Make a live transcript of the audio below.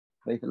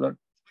Praise the Lord.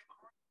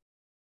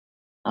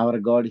 Our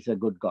God is a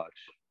good God.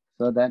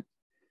 So that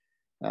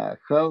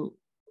how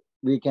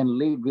we can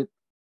live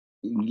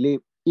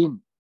in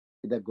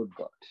the good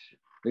God.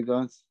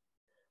 Because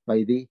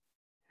by the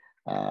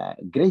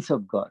grace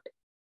of God,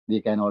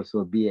 we can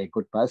also be a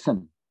good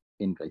person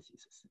in Christ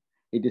Jesus.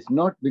 It is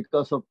not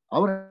because of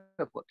our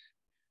effort,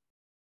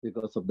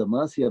 because of the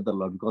mercy of the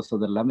Lord, because of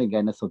the loving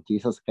kindness of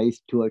Jesus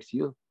Christ towards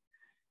you.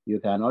 You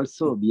can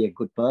also be a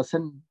good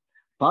person,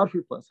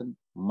 powerful person,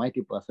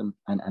 mighty person,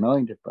 and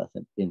anointed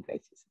person in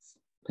Christ Jesus.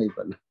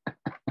 People.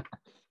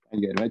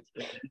 Thank you very much.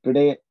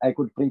 Today, I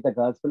could preach the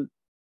gospel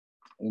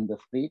in the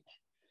street.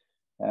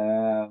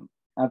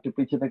 After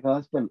preaching the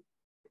gospel,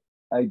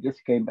 I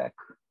just came back.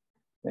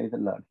 Praise the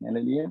Lord.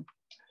 Hallelujah.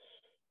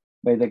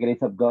 By the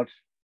grace of God,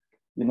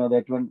 you know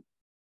that one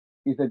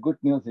is the good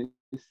news is,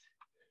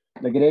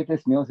 the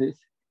greatest news is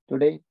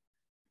today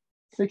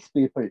 6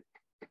 people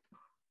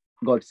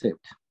got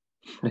saved.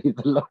 Praise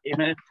the Lord.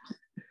 Amen.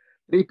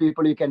 3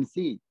 people you can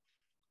see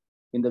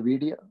in the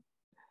video,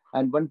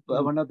 and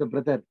one of the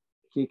brother,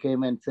 he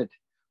came and said,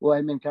 "Oh,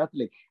 I'm a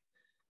Catholic.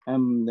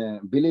 I'm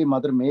believe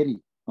Mother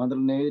Mary. Mother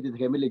Mary is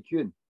heavenly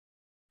queen.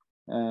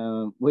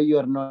 Why you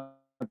are not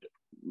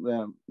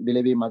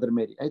believing Mother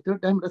Mary?" I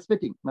thought, I'm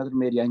respecting Mother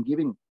Mary. I'm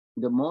giving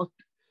the world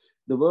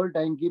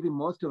I'm giving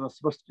most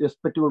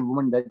respectable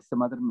woman, that's the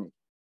Mother Mary.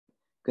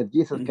 Because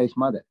Jesus Christ's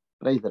mother.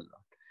 Praise the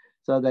Lord.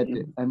 So that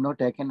I'm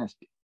not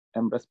against,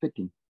 I'm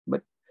respecting.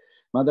 But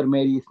Mother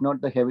Mary is not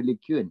the heavenly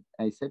queen.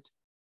 I said,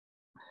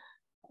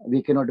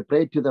 we cannot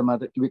pray to the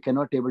mother. We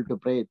cannot able to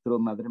pray through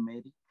Mother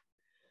Mary.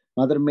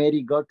 Mother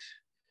Mary got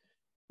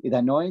the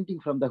anointing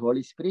from the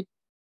Holy Spirit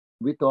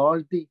with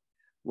all the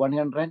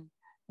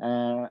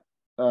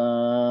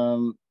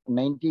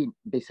 119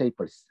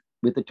 disciples,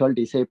 with the 12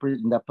 disciples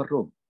in the upper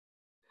room.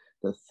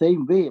 The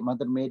same way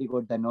Mother Mary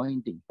got the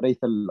anointing. Praise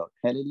the Lord.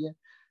 Hallelujah.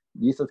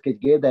 Jesus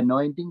gave the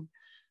anointing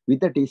with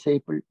the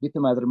disciple, with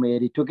Mother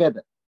Mary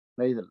together.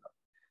 Praise the Lord.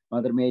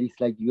 Mother Mary is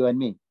like you and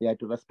me. We have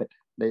to respect.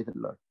 Praise the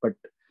Lord. But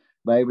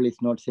Bible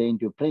is not saying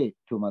to pray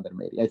to Mother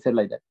Mary. I said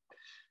like that.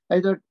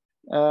 I thought,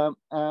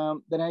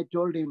 then I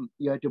told him,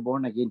 you have to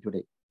born again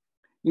today.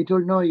 He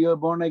told, no, you are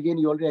born again.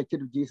 You already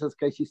accepted Jesus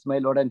Christ is my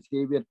Lord and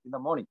Savior in the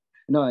morning.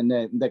 No, in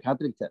the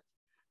Catholic Church.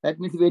 That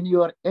means when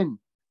you are in,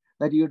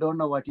 that you don't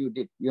know what you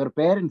did. Your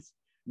parents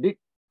did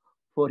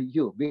for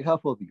you,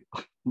 behalf of you.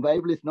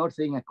 Bible is not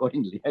saying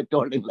accordingly. I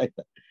told him like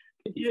that.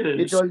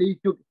 Yes.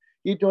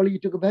 He told he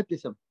took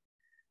baptism.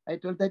 I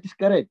told that is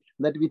correct,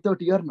 that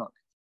without your knowledge.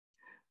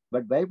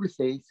 But Bible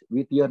says,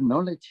 with your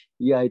knowledge,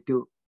 you have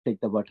to take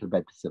the water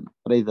baptism.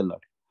 Praise the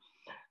Lord.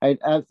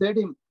 I've said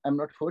him, I'm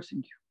not forcing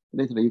you.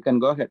 Praise the Lord. You can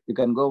go ahead. You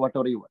can go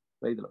whatever you want.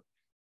 Praise the Lord.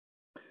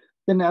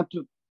 Then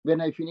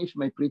when I finished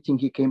my preaching,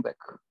 he came back.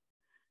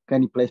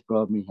 Can you please pray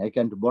for me? I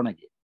can be born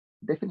again.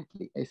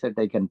 Definitely. I said,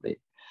 I can pray.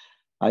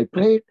 I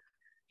prayed.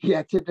 He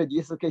accepted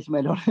Jesus Christ,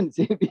 my Lord and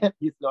Savior.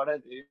 His Lord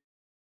and Savior.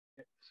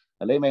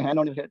 I lay my hand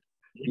on his head.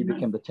 He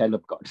became the child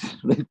of God.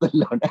 Praise the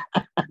Lord.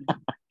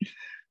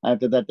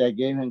 After that, I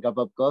gave him a cup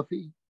of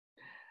coffee,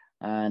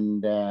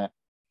 and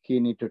he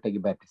need to take a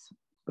baptism.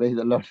 Praise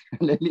the Lord.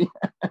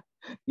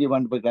 He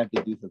want to grant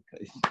to Jesus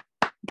Christ.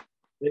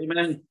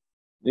 Amen.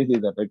 This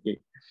is that, okay.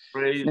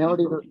 Praise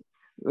Nowadays,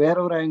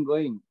 wherever I am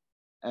going,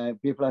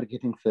 people are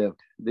getting saved.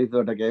 This is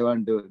what okay, I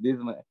want to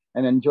do.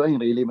 I'm enjoying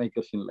really my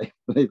Christian life.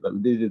 This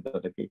is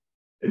what okay.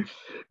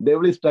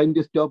 Devil is trying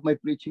to stop my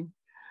preaching.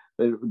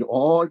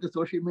 All the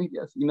social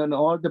medias,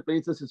 all the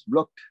places is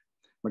blocked.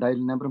 But I'll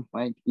never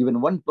mind. Even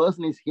one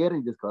person is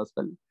hearing this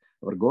gospel.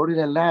 Our God is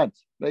a lad.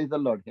 Praise the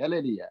Lord.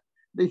 Hallelujah.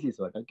 This is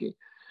what, okay.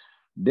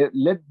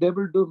 Let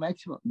devil do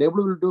maximum.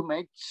 Devil will do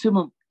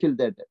maximum till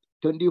that.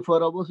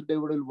 24 hours,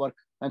 devil will work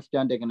and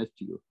stand against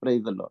you.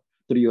 Praise the Lord.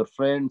 Through your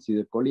friends,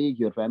 your colleagues,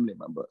 your family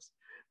members.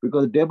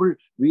 Because devil,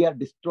 we are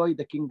destroy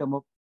the kingdom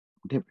of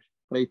devil.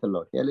 Praise the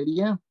Lord.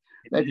 Hallelujah.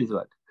 That is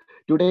what.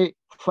 Today,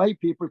 5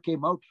 people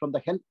came out from the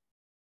hell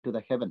to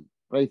the heaven.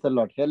 Praise the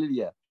Lord.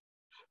 Hallelujah.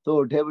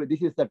 So devil,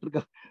 this is the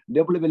trigger.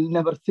 Devil will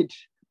never sit.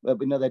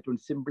 That one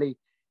simply,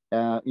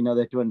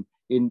 that one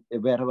in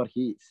wherever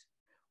he is.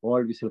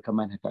 Always will come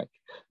and attack.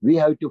 We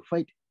have to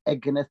fight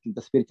against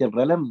the spiritual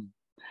realm,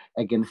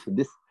 against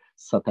this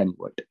Satan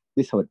word.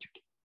 This is our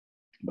duty.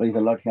 Praise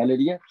the Lord.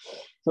 Hallelujah.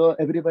 So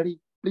everybody,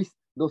 please,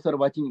 those who are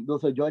watching,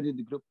 those who are joining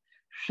the group,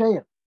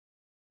 share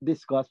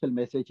this gospel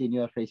message in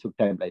your Facebook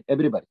timeline.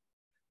 Everybody,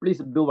 please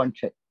do one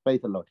share.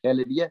 Praise the Lord.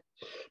 Hallelujah.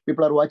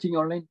 People are watching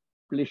online,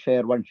 please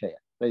share one share.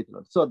 Praise the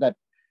Lord. So that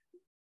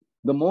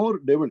the more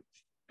devil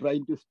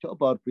trying to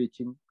stop our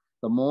preaching,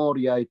 the more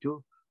you have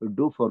to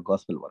do for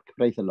gospel work.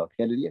 Praise the Lord.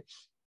 Hallelujah.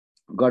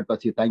 God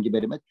bless you. Thank you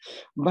very much.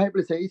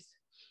 Bible says,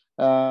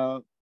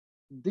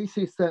 this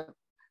is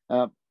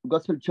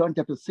Gospel John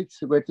chapter 6,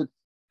 verse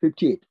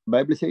 58.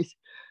 Bible says,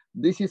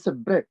 this is a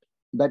bread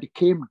that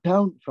came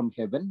down from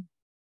heaven.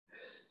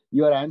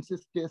 Your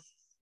ancestors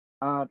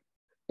are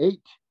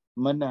ate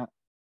manna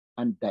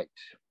and died.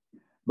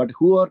 But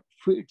whoever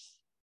feeds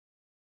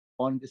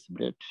on this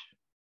bread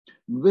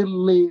will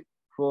live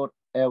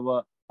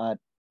forever and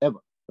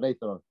ever. Praise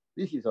the Lord.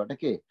 This is what,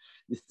 okay?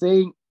 The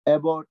saying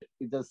about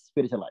the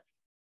spiritual life.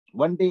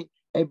 One day,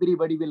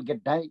 everybody will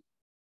get die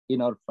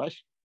in our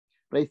flesh.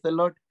 Praise the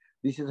Lord.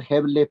 This is a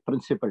heavenly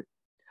principle.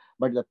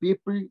 But the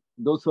people,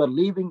 those who are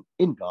living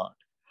in God,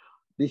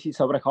 this is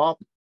our hope.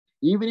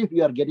 Even if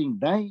we are getting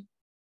die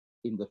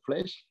in the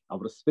flesh,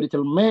 our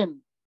spiritual man,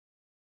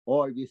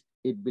 always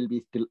it will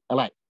be still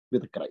alive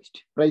with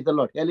Christ. Praise the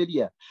Lord.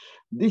 Hallelujah.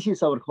 This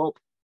is our hope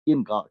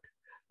in God.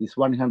 This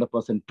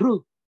 100%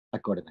 true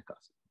according to the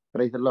gospel.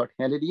 Praise the Lord.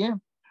 Hallelujah.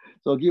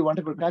 So give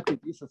wonderful clap to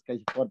Jesus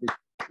Christ for this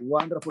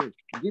wonderful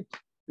gift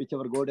which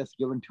our God has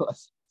given to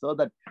us, so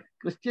that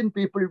Christian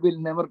people will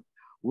never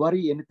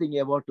worry anything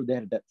about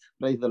their death.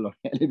 Praise the Lord.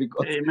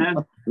 Because Amen.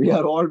 we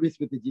are always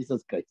with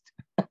Jesus Christ.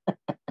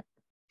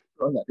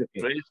 So that,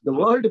 okay. The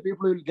world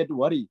people will get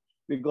worried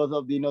because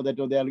of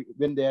that they are,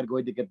 when they are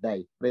going to get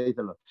die. Praise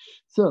the Lord.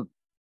 So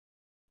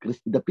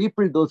the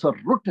people, those who are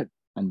rooted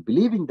and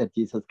believing that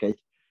Jesus Christ,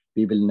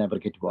 we will never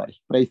get worried.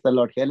 Praise the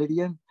Lord.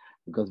 Hallelujah.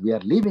 Because we are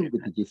living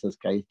with Jesus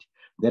Christ.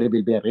 There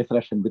will be a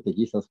resurrection with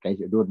Jesus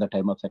Christ during the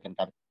time of second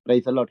coming.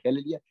 Praise the Lord.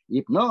 Hallelujah.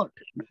 If not,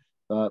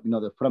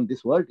 from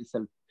this world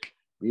itself,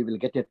 we will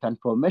get a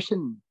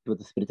transformation to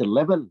the spiritual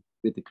level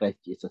with the Christ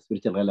Jesus,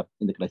 spiritual level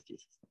in the Christ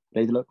Jesus.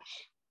 Praise the Lord.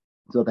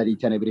 So that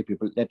each and every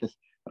people, let us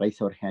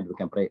raise our hand. We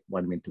can pray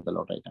 1 minute to the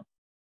Lord right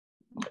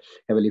now.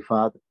 Heavenly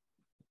Father,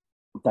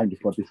 thank you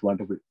for this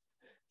wonderful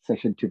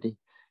session today.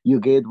 You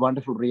gave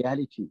wonderful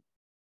reality.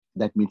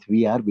 That means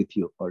we are with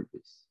you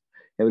always.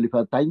 Heavenly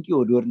Father, thank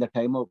you. During the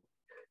time of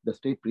the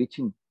street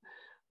preaching,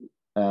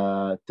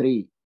 4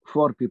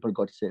 people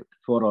got saved.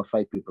 4 or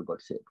 5 people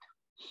got saved.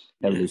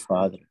 Heavenly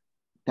Father,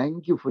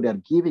 thank you for their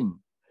giving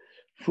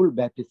full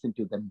baptism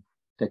to them,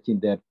 touching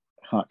their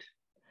heart.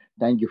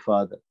 Thank you,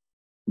 Father.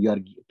 You are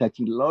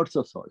touching lots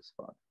of souls,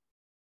 Father.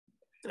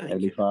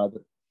 Heavenly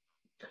Father,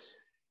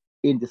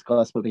 in this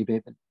gospel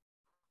revival,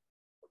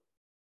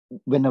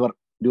 whenever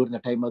during the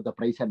time of the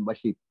praise and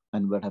worship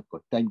and word of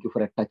God, thank you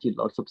for touching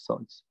lots of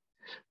souls.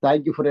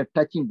 Thank you for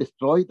touching,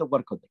 destroy the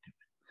work of the devil.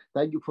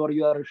 Thank you for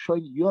your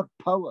showing your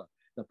power.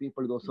 The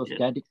people those who are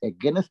standing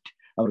against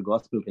our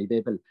gospel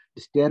revival,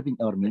 disturbing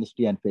our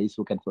ministry and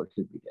Facebook and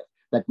social media.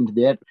 That means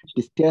they are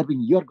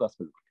disturbing your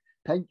gospel.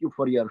 Thank you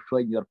for your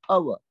showing your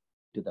power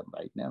to them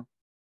right now.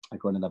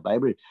 According to the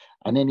Bible,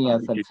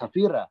 Ananias and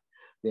Sapphira,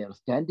 they are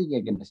standing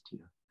against you.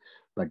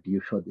 But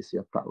you show this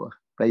your power.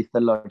 Praise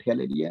the Lord.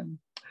 Hallelujah.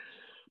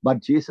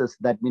 But Jesus,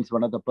 that means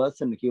one of the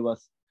person, he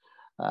was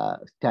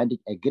standing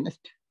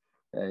against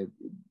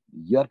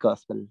your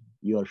gospel.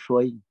 You are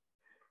showing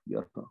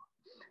your power.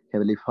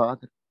 Heavenly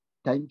Father,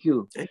 thank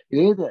you.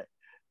 Either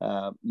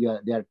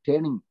they are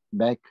turning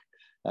back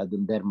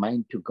their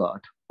mind to God,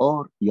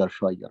 or you are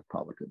showing your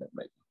power to them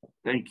right now.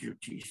 Thank you,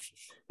 Jesus.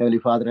 Heavenly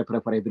Father, I pray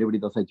for everybody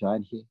those I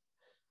join here.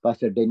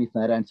 Pastor Dennis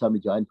Narayan Swami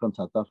joined from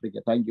South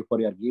Africa. Thank you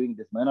for your giving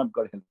this man of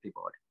God healthy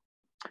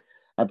body.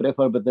 I pray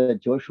for Brother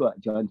Joshua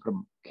joined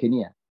from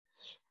Kenya.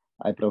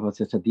 I pray for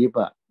Sister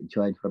Deepa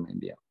joined from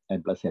India.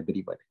 And bless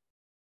everybody.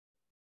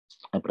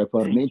 I pray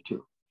for me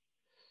too.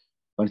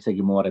 Once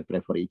again more, I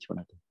pray for each one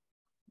of them.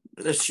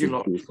 Bless you,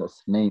 Lord. In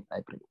Jesus' name I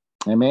pray.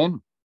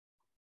 Amen.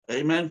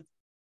 Amen.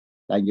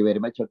 Thank you very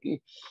much.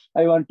 Okay.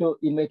 I want to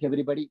invite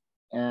everybody.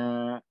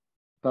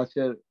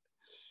 Pastor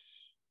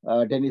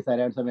Dennis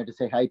Narayan Swami to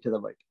say hi to the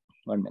world.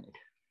 1 minute.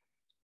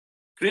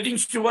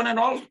 Greetings to one and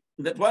all.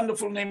 In that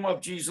wonderful name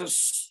of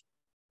Jesus,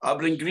 I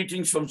bring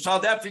greetings from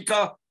South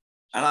Africa,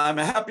 and I'm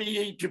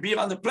happy to be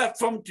on the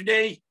platform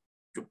today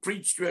to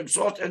preach, to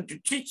exhort, and to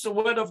teach the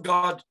word of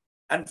God,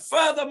 and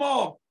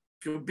furthermore,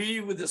 to be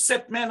with the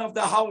set man of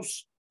the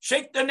house,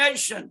 shake the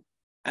nation.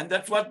 And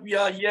that's what we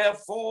are here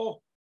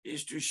for,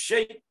 is to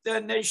shake the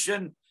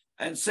nation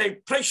and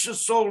save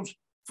precious souls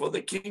for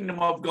the kingdom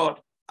of God.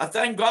 I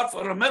thank God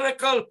for a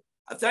miracle.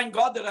 I thank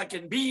God that I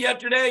can be here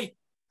today.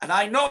 And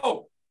I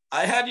know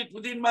I had it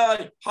within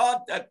my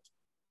heart that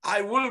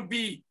I will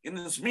be in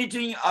this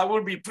meeting. I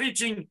will be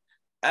preaching.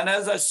 And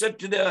as I said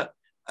to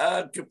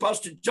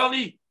Pastor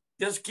Jolly,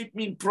 just keep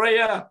me in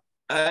prayer.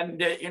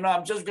 And,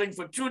 I'm just going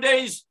for 2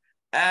 days.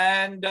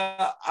 And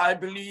I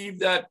believe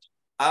that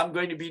I'm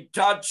going to be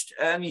touched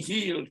and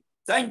healed.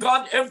 Thank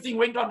God everything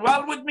went on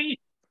well with me.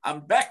 I'm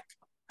back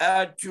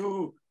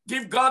to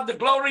give God the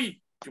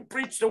glory, to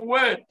preach the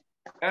word.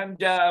 And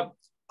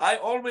I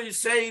always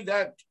say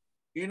that,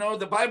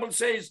 the Bible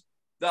says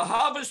the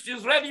harvest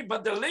is ready,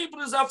 but the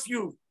laborers are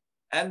few.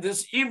 And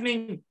this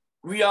evening,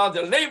 we are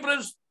the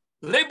laborers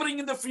laboring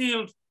in the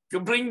field to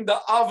bring the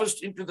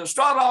harvest into the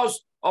storehouse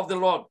of the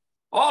Lord.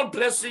 All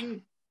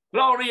blessing,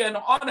 glory, and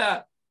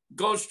honor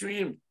goes to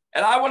him.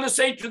 And I want to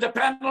say to the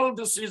panel,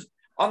 this is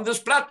on this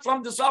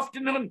platform this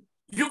afternoon,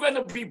 you're going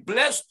to be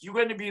blessed. You're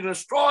going to be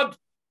restored.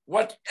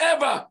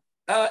 Whatever,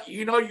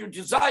 you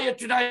desire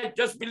tonight,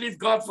 just believe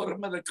God for a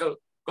miracle.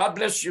 God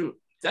bless you.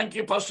 Thank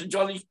you, Pastor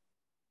Jolly.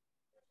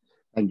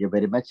 Thank you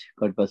very much.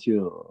 God bless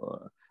you.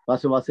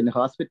 Pastor was in the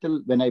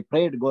hospital. When I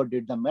prayed, God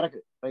did the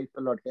miracle. Praise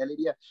the Lord.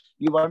 Hallelujah.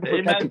 You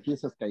wonderful touch of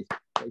Jesus Christ.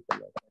 Praise the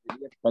Lord.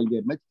 Hallelujah. Thank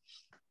you very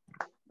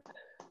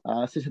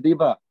much. Sister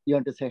Deepa, you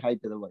want to say hi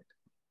to the world?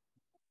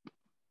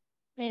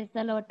 Praise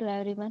the Lord to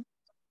everyone.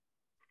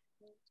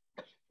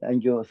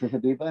 Thank you, Sister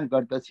Deepa.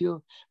 God bless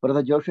you.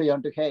 Brother Joshua, you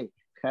want to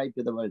hi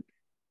to the world.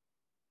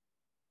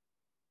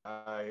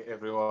 Hi,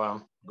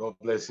 everyone. God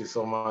bless you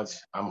so much.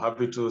 I'm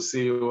happy to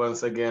see you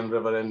once again,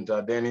 Reverend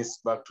Dennis,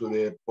 back to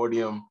the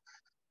podium.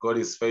 God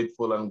is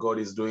faithful and God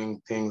is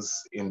doing things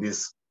in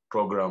this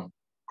program.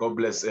 God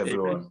bless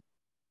everyone.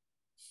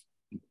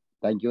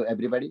 Thank you,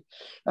 everybody.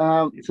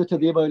 Sister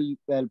Deepa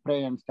will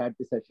pray and start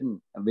the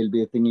session. We'll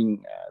be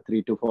singing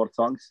 3 to 4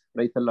 songs.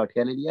 Praise the Lord.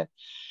 Hallelujah.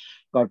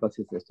 God bless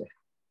you, sister.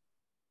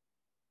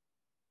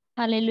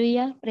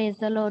 Hallelujah. Praise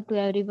the Lord to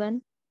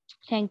everyone.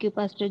 Thank you,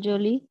 Pastor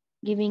Jolie,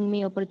 giving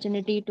me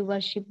opportunity to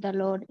worship the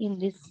Lord in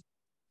this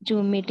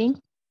Zoom meeting.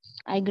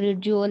 I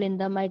greet you all in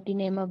the mighty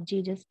name of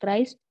Jesus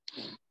Christ.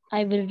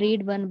 I will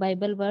read one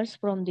Bible verse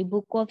from the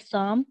book of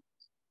Psalm,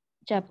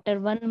 chapter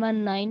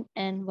 119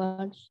 and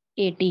verse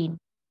 18.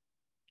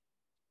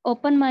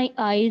 Open my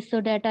eyes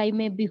so that I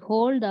may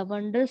behold the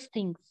wondrous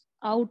things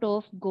out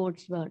of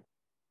God's word.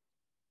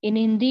 In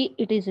Hindi,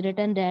 it is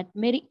written that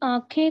मेरी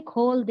आंखें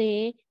खोल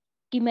दे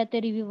कि मैं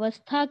तेरी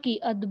व्यवस्था की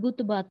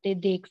अद्भुत बातें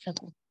देख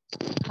सकूं.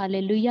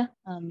 Hallelujah.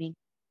 Amen.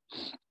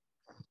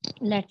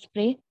 Let's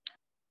pray.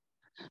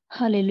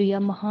 Hallelujah.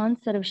 महान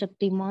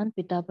सर्वशक्तिमान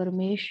पिता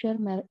परमेश्वर,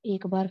 मैं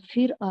एक बार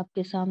फिर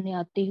आपके सामने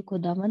आती हूँ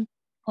खुदावन.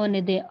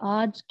 होने दे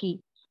आज की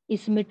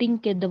इस मीटिंग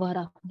के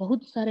द्वारा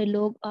बहुत सारे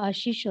लोग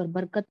आशीष और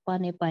बरकत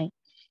पाने पाए.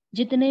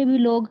 जितने भी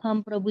लोग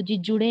हम प्रभु जी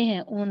जुड़े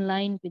हैं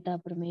ऑनलाइन, पिता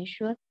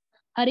परमेश्वर,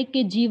 हर एक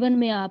के जीवन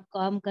में आप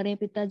काम करें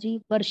पिताजी.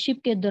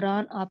 वर्शिप के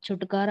दौरान आप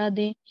छुटकारा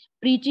दें,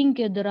 प्रीचिंग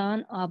के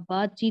दौरान आप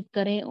बातचीत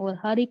करें और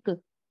हर एक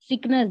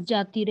सिकनेस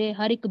जाती रहे,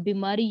 हर एक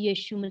बीमारी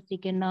यीशु मसीह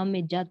के नाम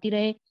में जाती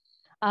रहे.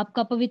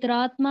 आपका पवित्र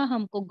आत्मा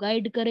हमको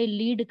गाइड करे,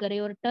 लीड करे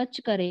और टच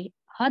करे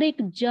हर एक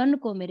जन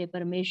को मेरे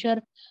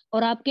परमेश्वर,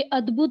 और आपके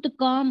अद्भुत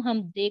काम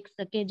हम देख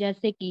सके.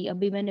 जैसे कि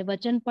अभी मैंने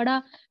वचन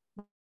पढ़ा,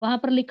 वहां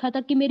पर लिखा था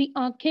कि मेरी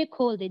आंखें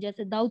खोल दे.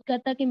 जैसे दाऊद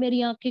कहता कि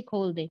मेरी आंखें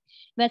खोल दे,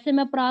 वैसे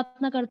मैं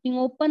प्रार्थना करती हूँ,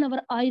 ओपन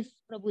अवर आईज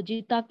प्रभु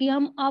जी, ताकि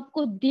हम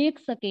आपको देख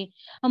सके.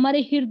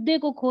 हमारे हृदय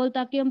को खोल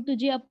ताकि हम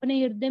तुझे अपने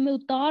हृदय में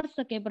उतार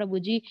सके प्रभु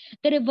जी.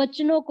 तेरे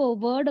वचनों को,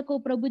 वर्ड को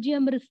प्रभु जी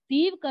हम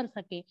रिसीव कर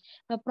सके.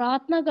 मैं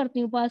प्रार्थना करती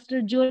हूँ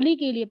पास्टर जोली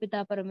के लिए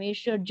पिता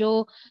परमेश्वर,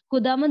 जो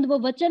खुदामंद वो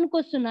वचन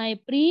को सुनाए,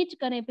 प्रीच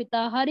करें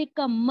पिता, हर एक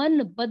का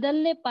मन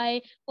बदलने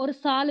पाए और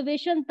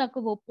साल्वेशन तक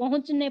वो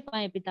पहुंचने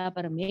पाए पिता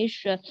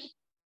परमेश्वर.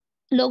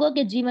 लोगों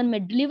के जीवन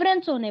में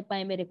डिलीवरेंस होने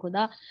पाए मेरे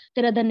खुदा.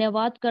 तेरा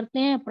धन्यवाद करते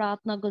हैं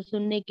प्रार्थना को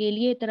सुनने के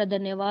लिए. तेरा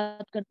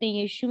धन्यवाद करते हैं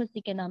यीशु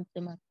मसीह के नाम से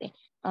मांगते हैं.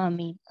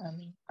 आमीन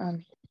आमीन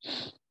आमीन.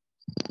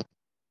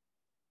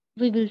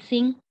 We will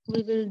sing,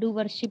 we will do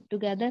worship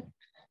together,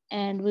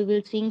 and we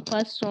will sing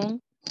first song,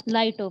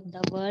 Light of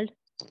the World.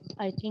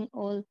 I think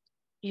all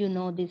you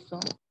know this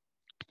song.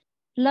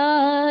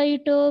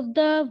 Light of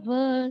the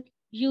world,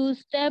 you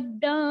step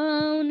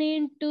down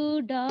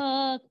into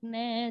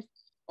darkness.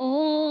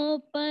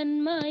 Open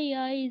my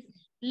eyes,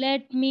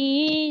 let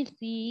me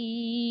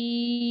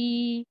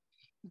see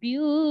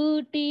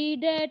beauty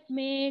that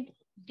made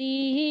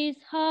this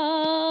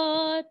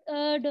heart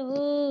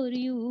adore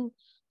you.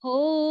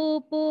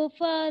 Hope of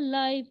a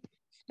life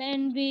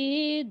spent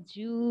with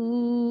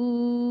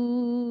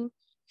you.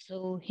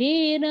 So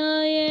here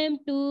I am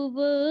to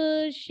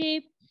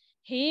worship.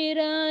 Here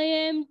I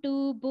am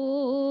to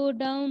bow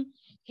down.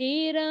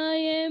 Here I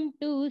am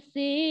to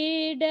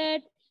say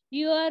that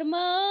you are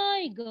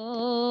my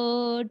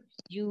God.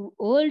 You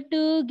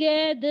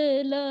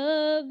altogether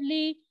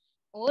lovely,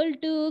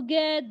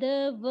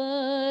 altogether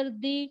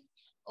worthy,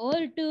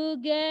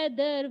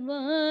 altogether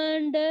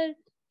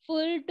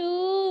wonderful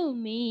to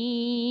me.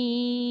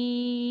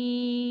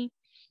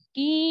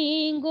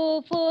 King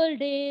of all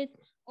days,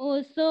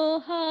 oh so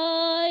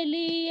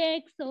highly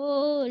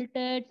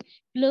exalted,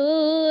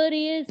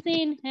 glorious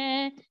in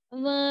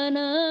heaven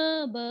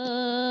above.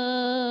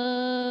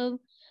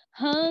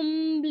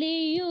 Humbly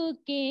you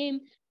came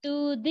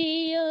to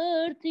the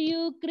earth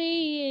you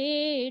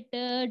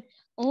created,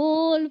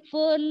 all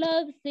for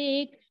love's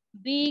sake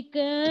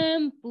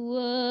became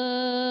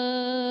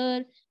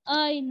poor.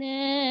 I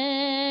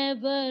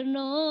never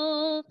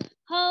know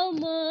how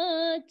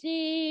much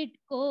it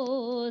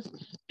costs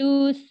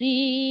to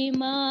see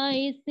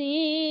my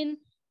sin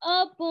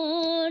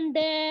upon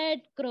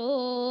that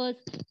cross.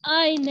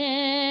 I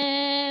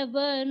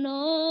never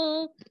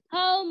know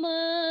how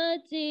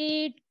much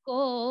it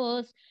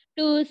costs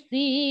to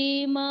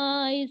see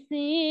my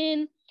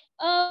sin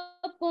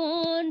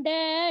upon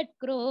that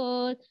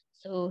cross.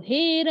 So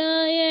here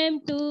I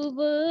am to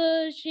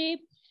worship,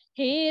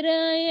 here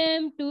I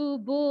am to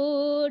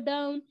bow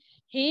down,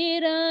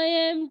 here I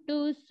am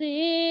to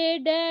say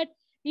that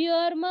you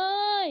are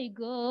my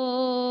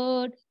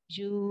God.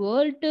 You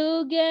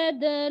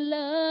altogether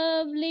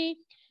lovely,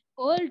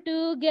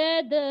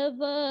 altogether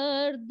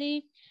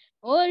worthy,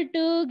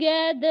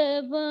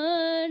 altogether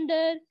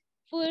wonderful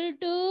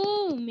to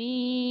me.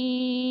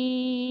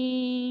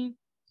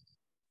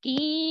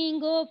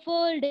 King of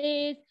all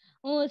days,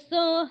 oh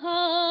so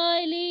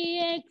highly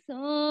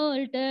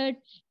exalted,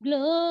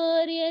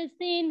 glorious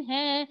in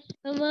heaven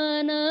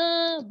heaven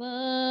above.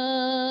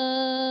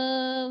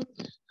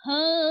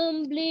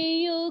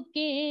 Humbly you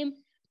came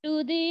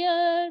to the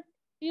earth,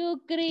 you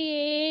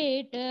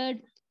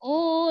created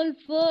all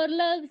for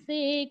love's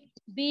sake,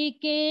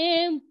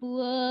 became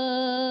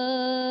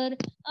poor.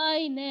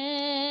 I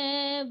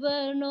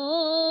never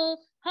know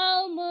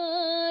how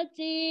much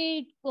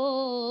it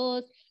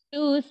cost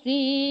to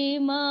see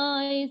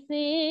my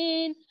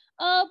sin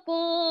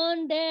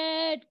upon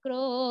that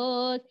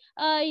cross.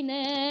 I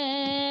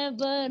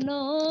never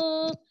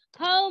know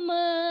how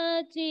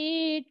much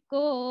it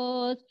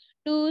cost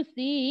to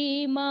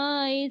see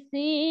my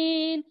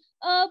sin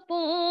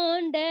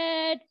upon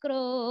that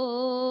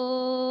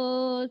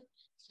cross.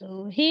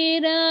 So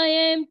here I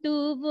am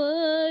to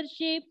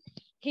worship,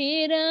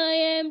 here I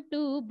am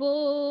to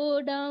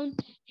bow down,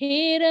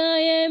 here I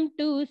am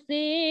to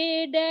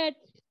say that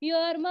you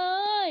are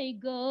my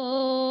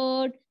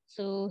God.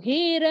 So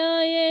here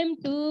I am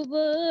to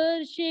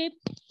worship,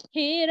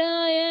 here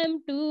I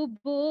am to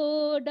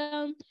bow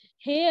down,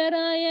 here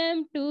I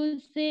am to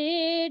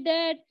say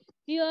that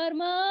you are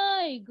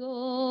my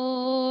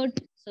God.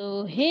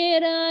 So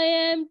here I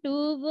am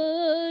to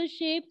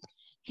worship,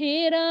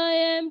 here I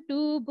am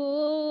to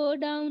bow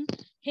down,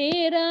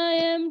 here I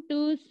am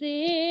to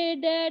say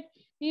that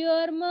you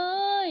are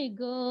my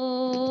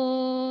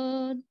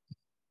God.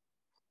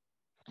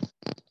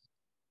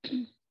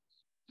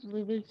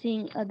 We will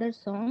sing other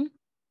song.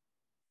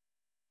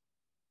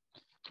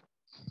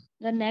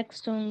 The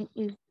next song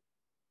is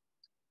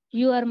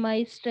You Are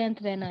My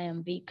Strength When I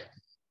Am Weak.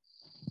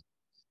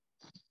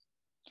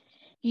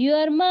 You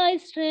are my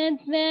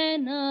strength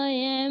when I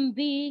am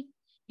weak.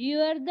 You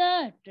are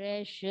the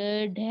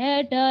treasure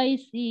that I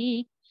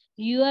seek.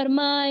 You are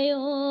my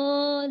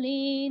all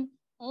in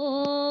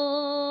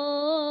all.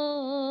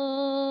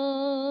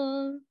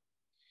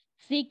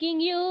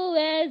 Seeking you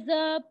as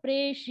a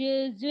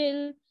precious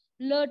jewel,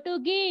 Lord, to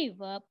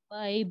give up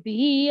I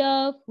be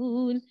a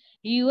fool.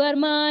 You are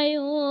my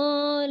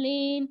all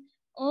in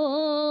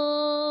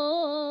all.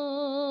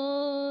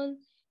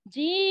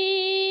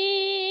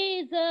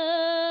 Jesus,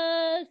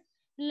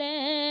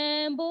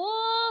 Lamb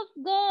of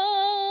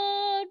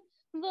God,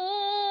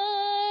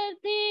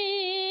 worthy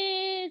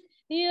is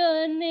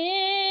your name.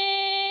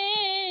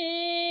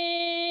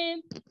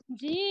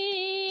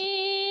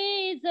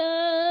 Jesus,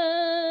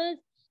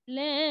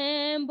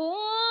 Lamb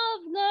of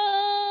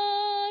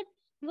God,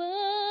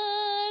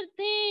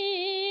 worthy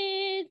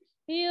is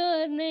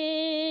your name.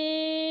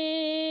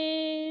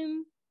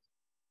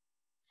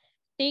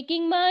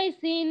 Taking my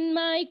sin,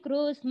 my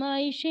cross,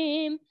 my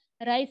shame,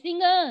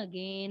 rising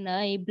again,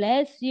 I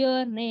bless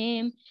your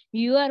name.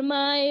 You are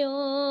my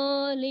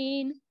all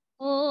in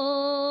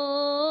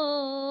all.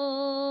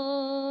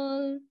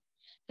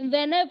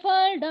 When I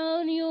fall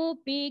down, you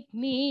pick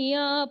me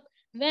up.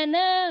 When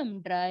I'm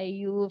dry,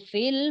 you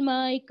fill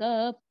my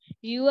cup.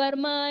 You are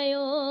my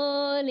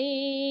all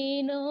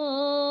in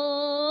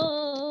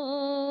all.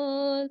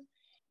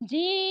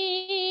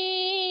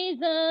 Jesus,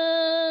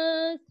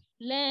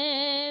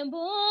 Lamb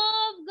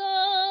of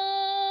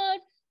God,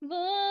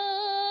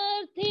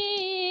 worthy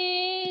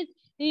is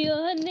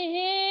your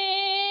name.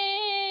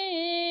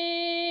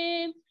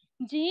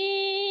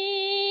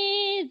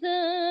 Jesus,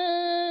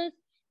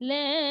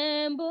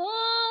 Lamb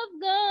of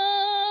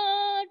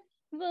God,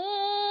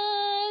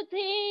 worthy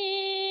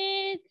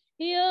is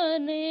your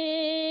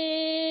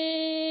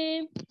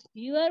name.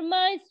 You are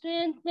my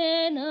strength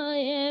when I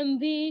am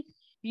weak.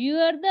 You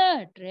are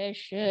the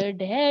treasure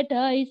that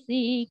I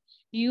seek.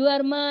 You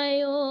are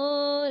my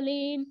all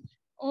in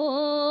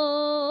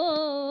all.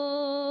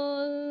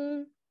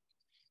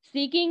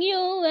 Seeking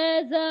you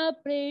as a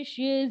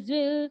precious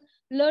jewel,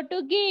 Lord,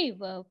 to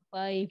give up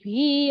I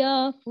be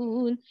a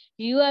fool.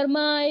 You are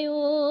my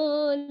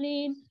all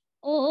in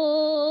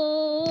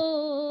all.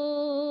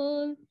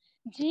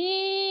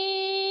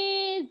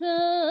 Jesus,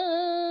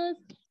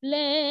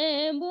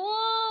 Lamb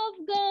of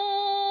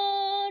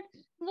God,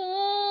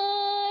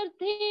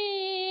 worthy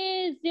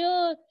is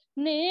your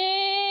name.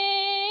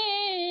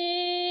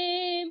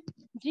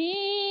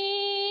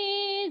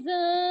 Jesus,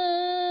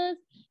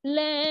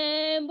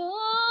 Lamb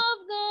of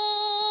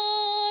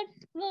God,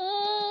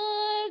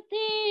 worthy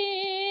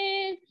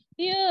is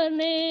your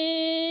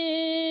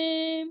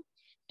name.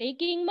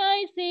 Taking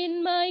my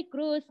sin, my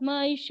cross,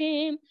 my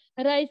shame,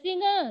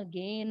 rising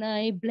again,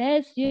 I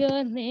bless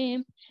your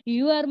name.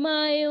 You are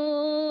my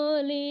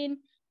all in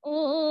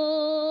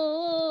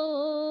all.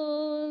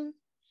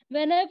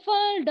 When I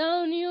fall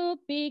down, you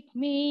pick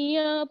me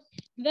up.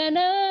 When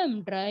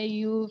I'm dry,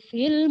 you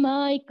fill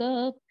my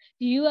cup.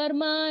 You are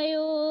my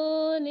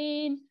all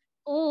in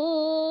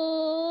all.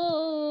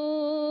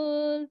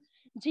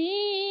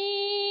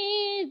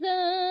 Jesus,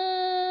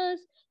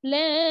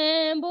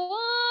 Lamb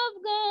of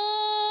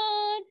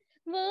God,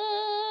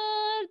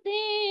 worthy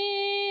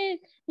is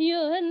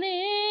your name.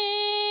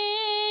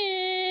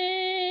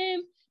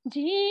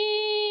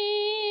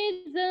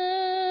 Jesus,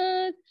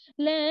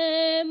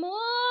 Lamb of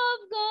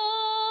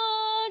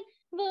God,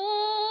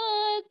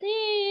 worthy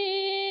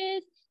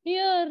is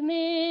your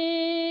name.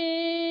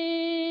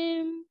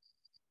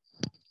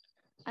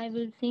 I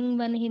will sing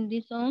one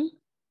Hindi song.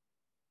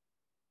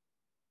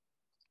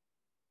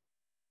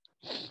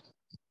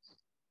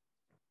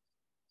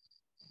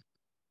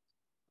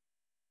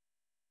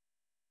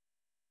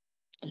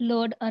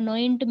 Lord,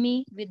 anoint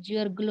me with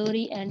your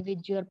glory and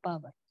with your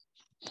power.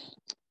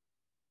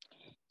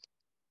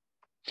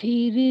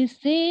 फिर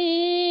से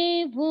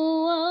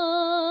वो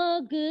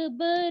आग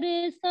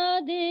बरसा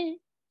दे,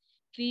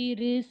 फिर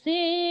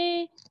से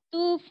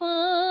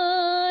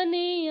तूफान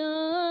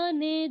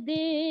आने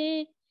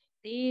दे,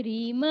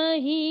 तेरी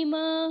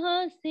महिमा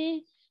से,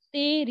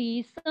 तेरी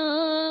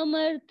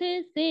सामर्थ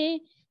से,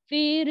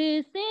 फिर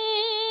से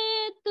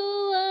तू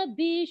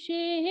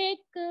अभिषेक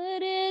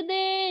कर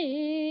दे।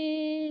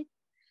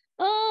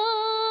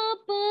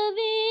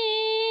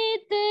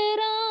 पवित्र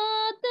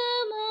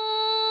आत्मा,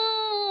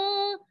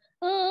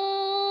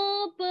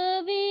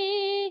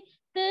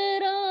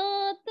 पवित्र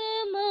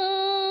आत्मा,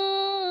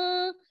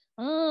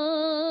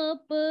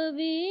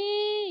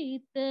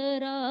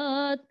 पवित्र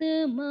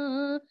आत्मा,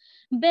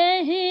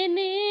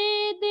 बहने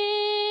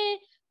दे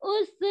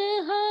उस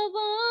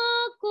हवा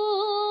को,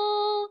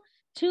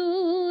 छू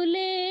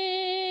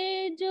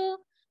ले जो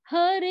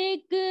हर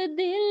एक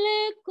दिल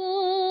को,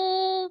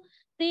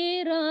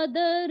 तेरा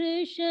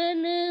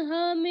दर्शन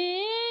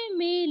हमें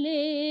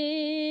मिले।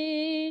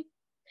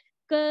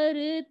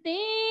 करते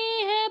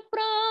हैं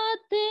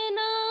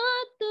प्रार्थना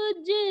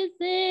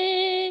तुझसे,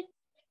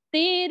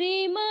 तेरी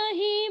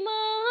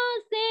महिमा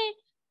से,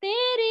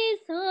 तेरी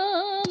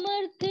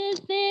सामर्थ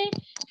से,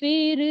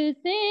 फिर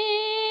से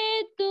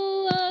तू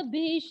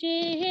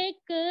अभिषेक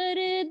कर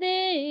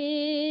दे।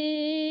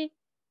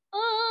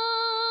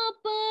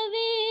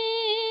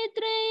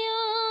 पवित्र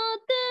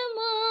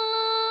आत्मा,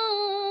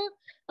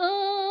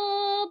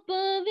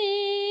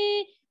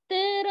 पवित्र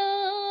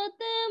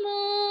आत्मा,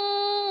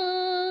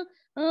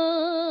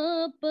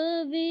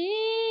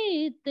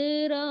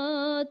 पवित्र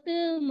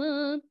आत्मा,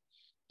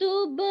 तू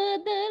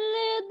बदल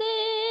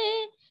दे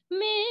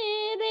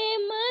मेरे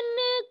मन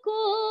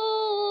को,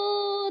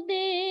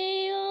 दे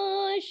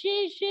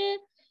आशीष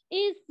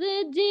इस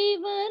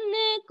जीवन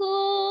को,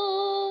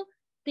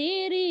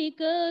 तेरी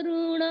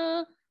करुणा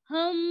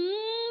हम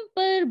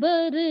पर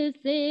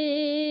बरसे,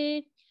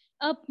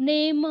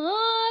 अपने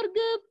मार्ग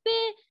पे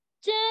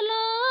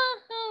चला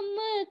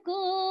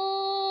हमको,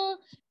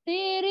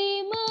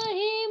 तेरी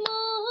महिमा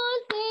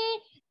से,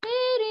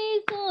 तेरी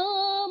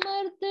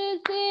सामर्थ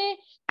से,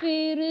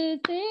 फिर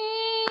से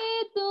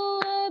तू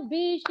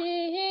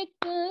अभिषेक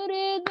कर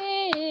दे।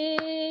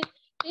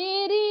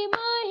 तेरी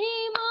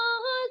महिमा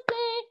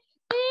से,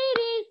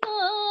 तेरी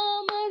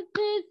सामर्थ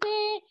से,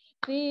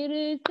 फिर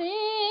से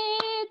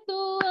तू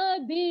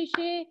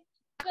अभिषेक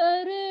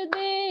कर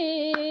दे।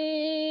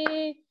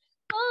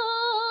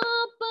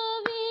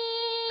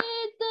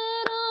 पवित्र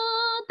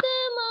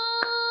आत्मा,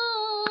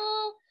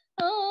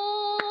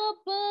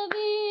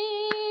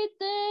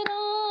 पवित्र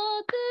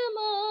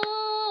आत्मा,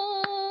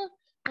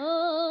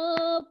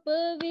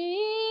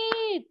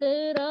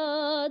 पवित्र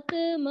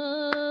आत्मा,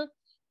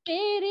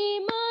 तेरी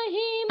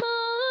महिमा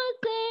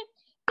से,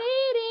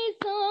 तेरी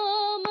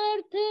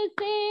सामर्थ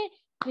से,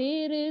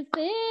 फिर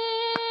से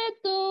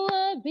तो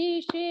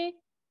अभिषेक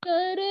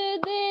कर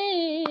दे।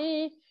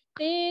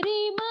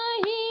 तेरी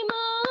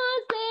महिमा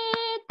से,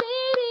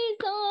 तेरी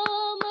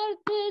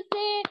सामर्थ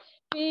से,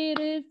 फिर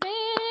से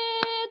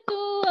तू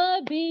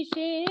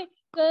अभिषेक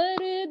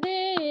कर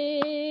दे।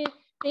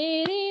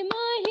 तेरी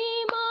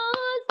महिमा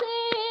से,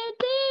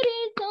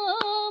 तेरी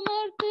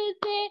सामर्थ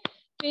से,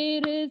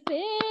 फिर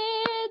से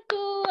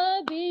तू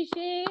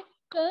अभिषेक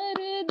कर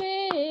दे।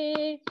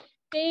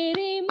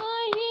 तेरी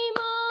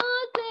महिमा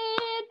से,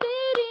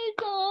 तेरी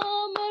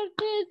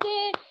सामर्थ से,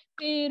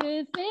 फिर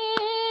से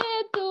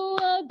तू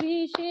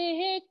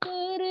अभिषेक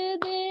कर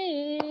दे।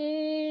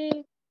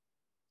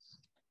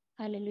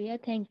 Hallelujah,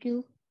 thank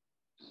you.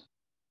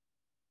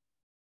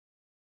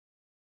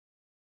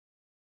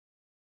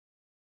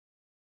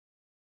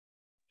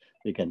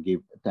 We can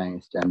give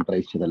thanks and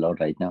praise to the Lord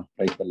right now.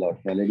 Praise the Lord.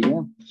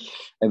 Hallelujah.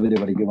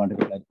 Everybody give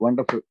wonderful,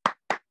 wonderful.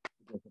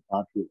 It was a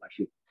powerful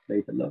worship.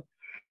 Praise the Lord.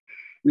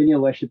 When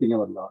you're worshiping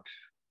our Lord,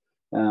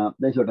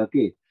 that's what,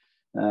 okay.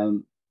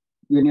 When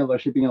you're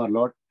worshiping our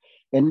Lord,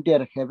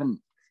 entire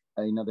heaven,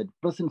 the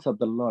presence of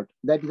the Lord,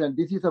 that is, and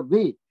this is a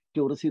way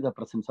to receive the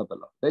presence of the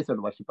Lord. That's what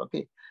worship,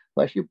 okay.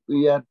 Worship,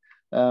 we are,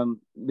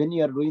 when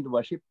you are doing the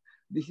worship,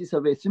 this is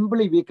a way.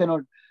 Simply, we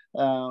cannot,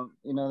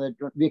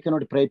 that we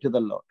cannot pray to the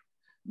Lord.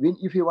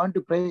 If you want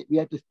to pray, we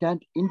have to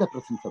stand in the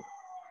presence of God.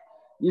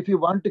 If you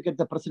want to get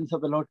the presence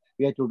of the Lord,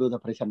 we have to do the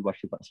praise and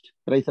worship first.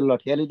 Praise the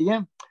Lord.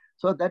 Hallelujah.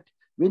 So that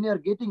when you are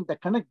getting the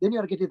connect, then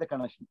you are getting the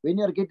connection. When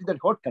you are getting that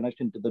hot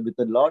connection with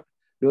the Lord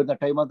during the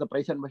time of the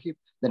praise and worship,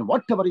 then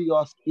whatever you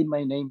ask in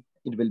my name,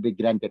 it will be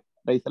granted.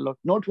 Praise the Lord.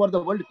 Not for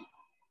the world.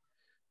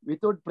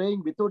 Without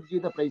praying, without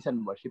giving the praise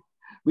and worship,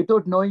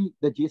 without knowing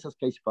the Jesus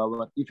Christ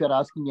power, if you are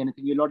asking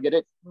anything, you will not get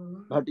it.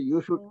 But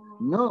you should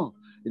know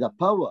the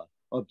power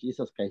of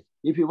Jesus Christ.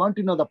 If you want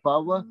to know the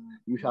power,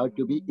 you have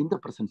to be in the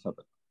presence of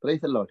it.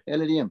 Praise the Lord.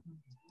 Hallelujah.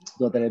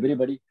 So that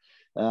everybody,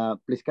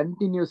 please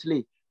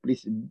continuously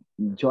Please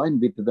join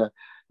with the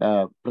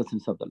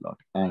presence of the Lord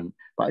and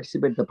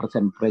participate the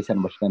present praise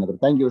and worship another.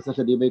 Thank you,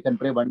 Sister Deepa. You can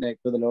pray 1 minute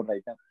to the Lord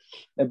right now.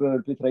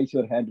 Everyone, please raise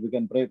your hand. We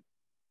can pray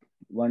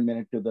 1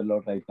 minute to the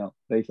Lord right now.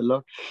 Praise the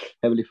Lord.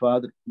 Heavenly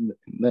Father, in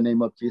the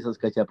name of Jesus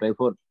Christ, I pray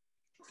for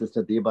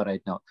Sister Deepa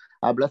right now.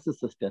 I bless the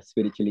sister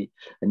spiritually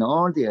in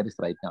all the areas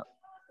right now.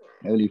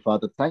 Heavenly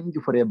Father, thank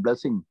you for your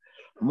blessing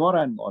more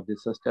and more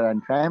this sister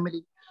and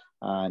family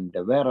and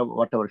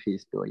whatever she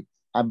is doing.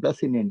 I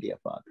bless in India,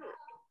 Father.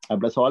 I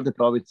bless all the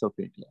province of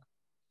India.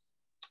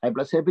 I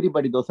bless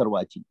everybody, those are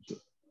watching here.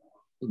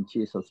 In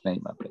Jesus'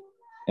 name, I pray.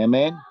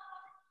 Amen.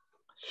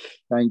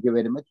 Thank you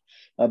very much.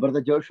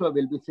 Brother Joshua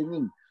will be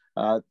singing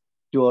 2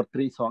 or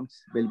 3 songs.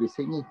 We'll be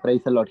singing.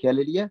 Praise the Lord.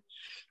 Hallelujah.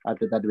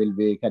 After that,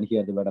 we can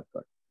hear the word of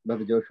God.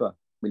 Brother Joshua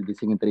will be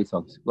singing 3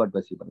 songs. God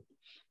bless you, brother.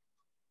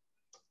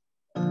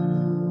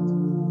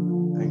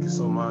 Thank you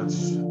so much,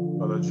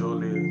 Brother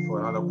Jolie,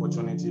 for another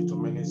opportunity to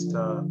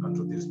minister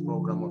unto this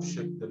program of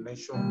Shake the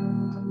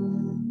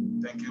Nation.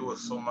 Thank you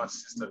so much,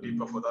 Sister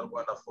Deepa, for that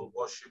wonderful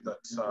worship that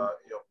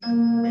you have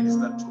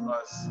ministered to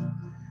us.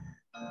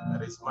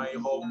 And it's my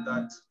hope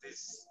that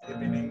this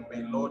evening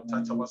may Lord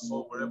touch our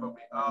soul wherever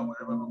we are,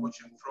 wherever we're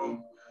watching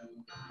from.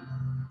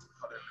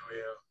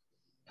 Hallelujah.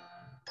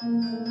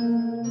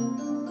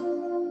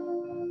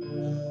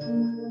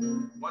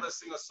 I want to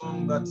sing a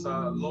song that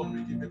Lord,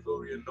 we give you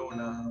glory and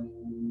honor.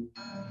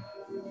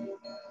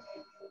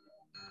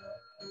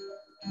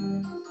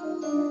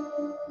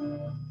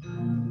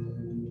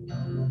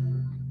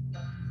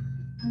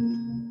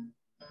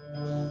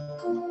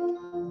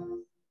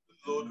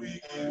 Lord,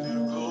 we give you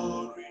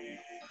glory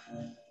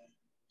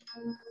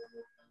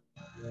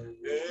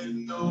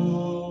and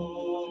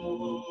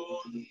honor.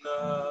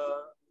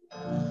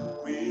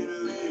 We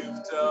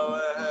lift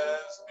our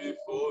hands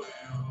before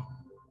you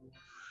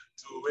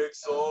to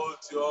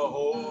exalt your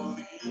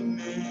holy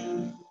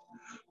name.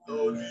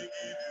 Lord, we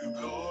give you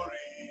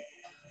glory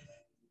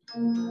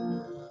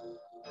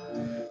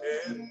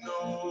and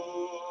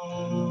honor.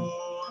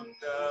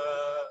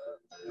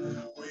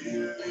 We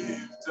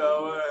lift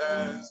our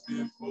hands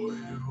before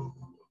you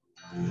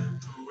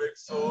to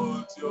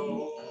exalt your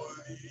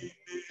holy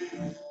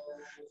name.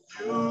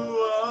 You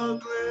are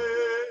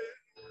great,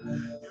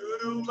 you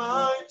do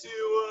mighty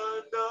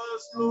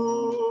wonders,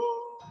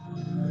 Lord.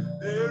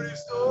 There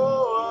is no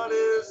one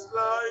else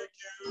like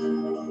you.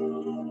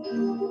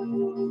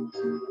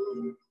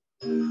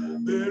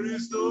 There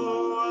is no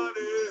one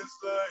else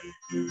like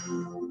you,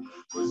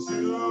 'cause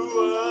you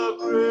are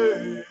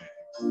great.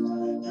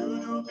 You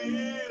do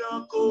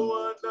miracle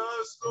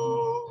wonders,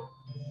 Lord.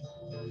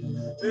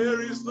 There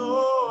is no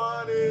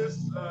one else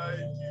like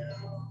you.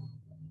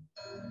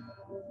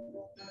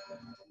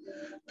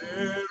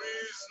 There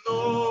is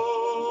no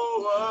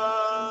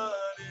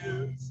one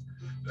else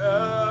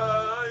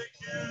like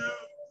you,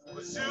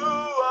 'cause you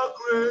are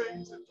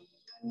great.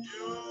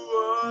 You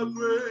are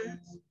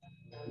great.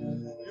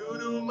 You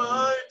do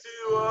mighty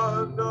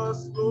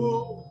wonders,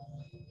 Lord.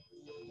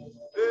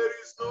 There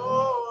is no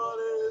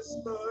one else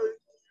like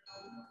you.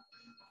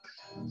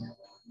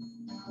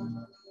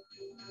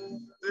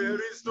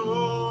 There is no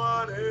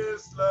one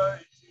else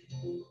like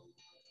you.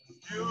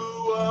 You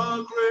are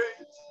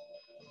great.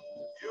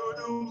 You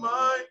do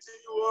mighty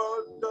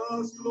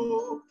wonders,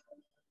 Lord.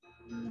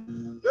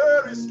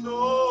 There is no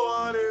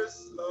one else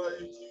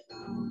like you.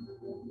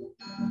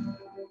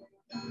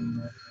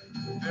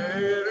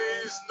 There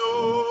is no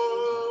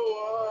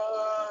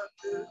one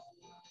else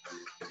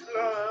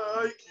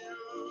like you.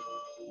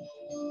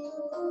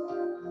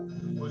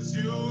 'Cause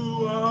you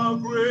are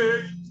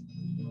great.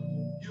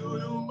 You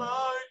do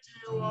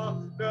mighty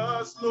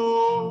wonders,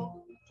 Lord.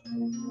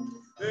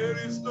 There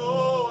is no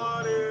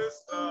one else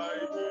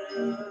like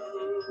you.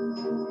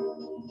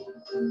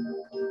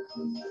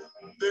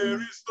 There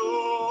is no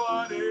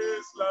one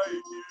else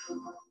like you.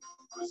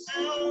 'Cause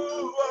you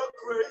are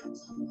great.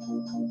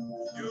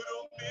 You do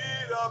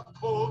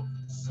miracles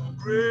so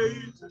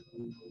great.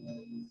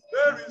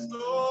 There is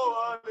no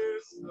one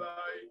else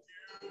like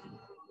you.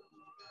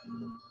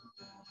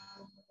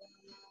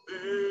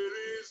 There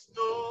is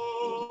no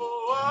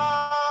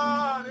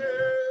one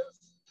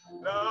else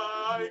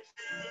like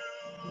you.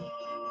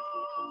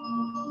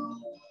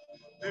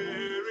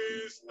 There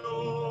is no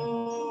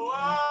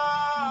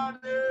one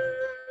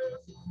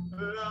else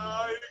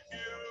like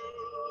you.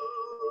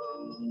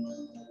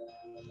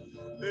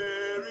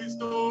 There is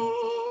no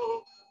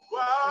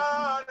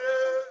one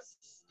else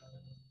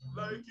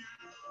like you.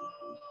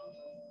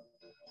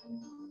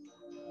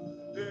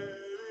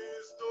 There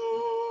is no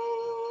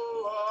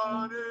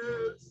one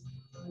else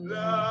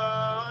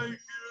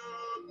like you.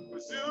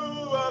 'Cause you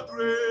are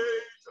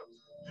great.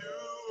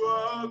 You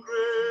are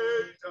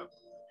great.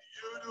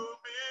 You do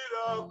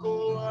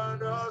miracle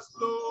wonders,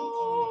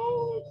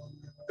 Lord.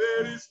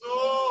 There is no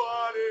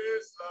one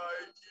else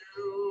like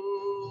you.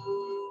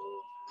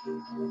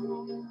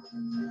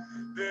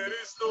 There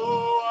is no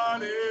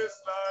one else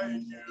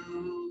like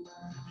you.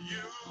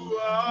 You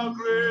are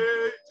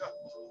great.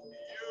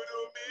 You do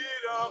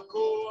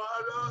miracle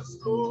wonders,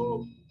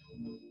 Lord.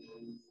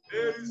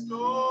 There is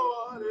no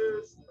one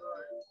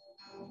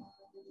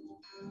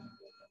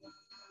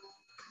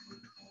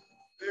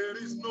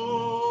There is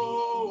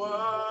no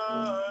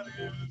one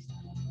else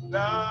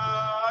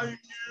like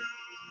you.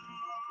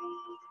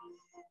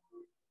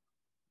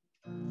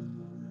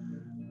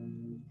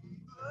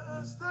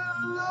 Bless the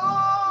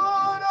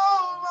Lord,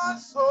 oh my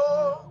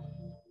soul,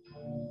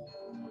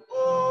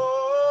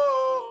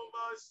 oh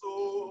my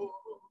soul.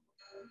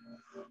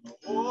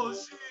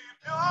 Worship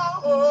your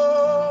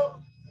holy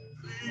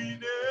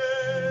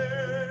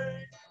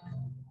name.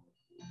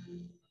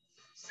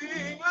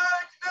 Sing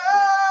like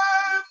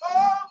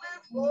never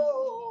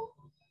before.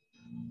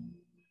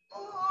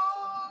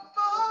 Oh,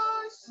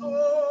 my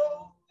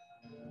soul,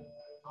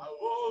 I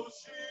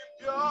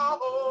worship your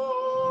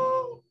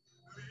holy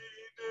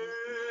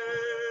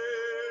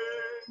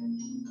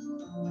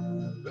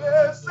name.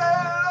 Bless the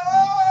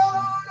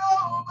Lord,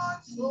 oh, my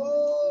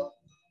soul.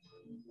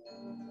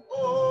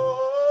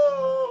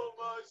 Oh,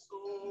 my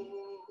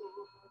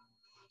soul,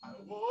 I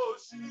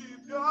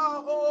worship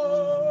your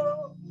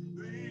holy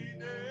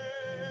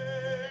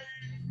name.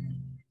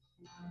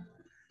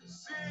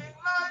 Sing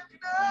like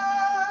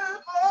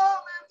never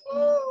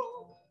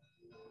before.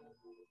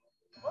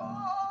 Oh,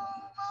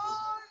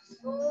 my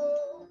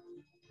soul,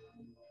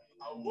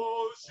 I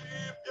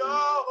worship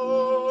your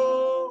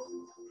holy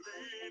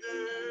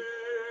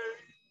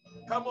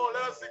name. Come on,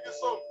 let us sing this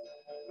song.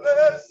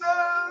 Bless the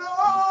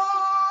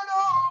Lord,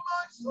 oh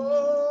my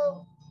soul.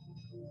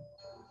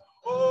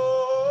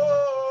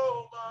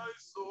 Oh, my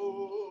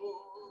soul.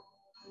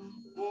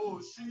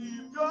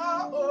 Worship your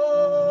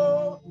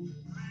holy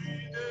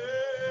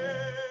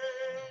name.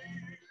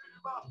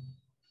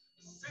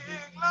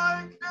 Sing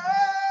like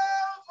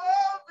never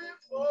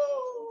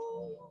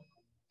before.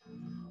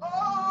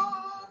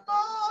 Oh,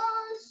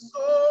 my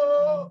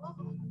soul.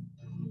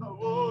 I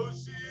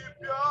worship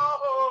your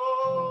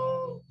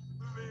holy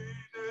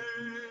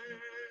name.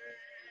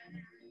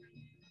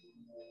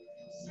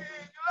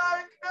 Sing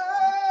like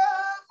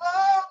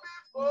never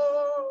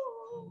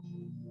before.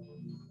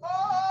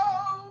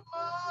 Oh,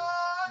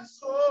 my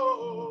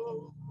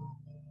soul,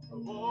 I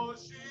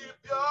worship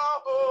your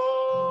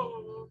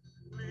holy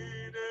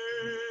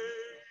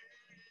name.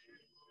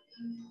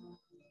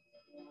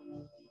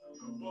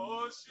 I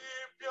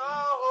worship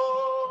your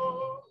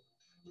holy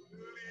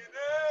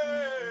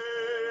name.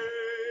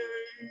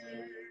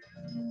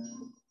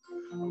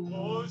 I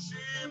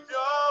worship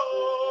your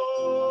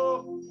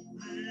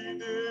holy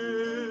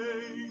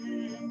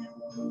name.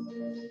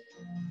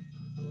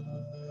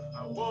 I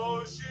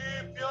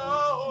worship your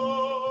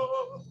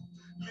holy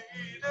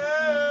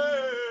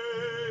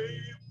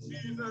name.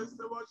 Jesus,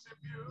 I worship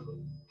you.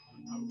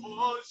 I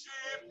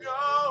worship your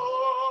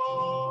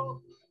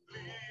holy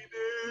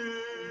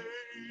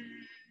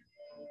name.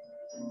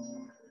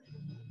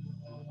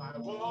 I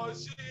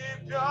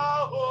worship your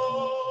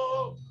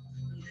holy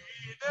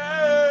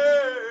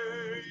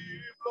name,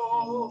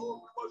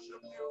 Lord. We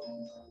worship you.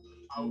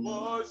 I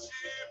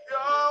worship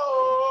your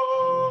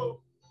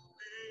holy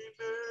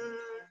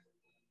name.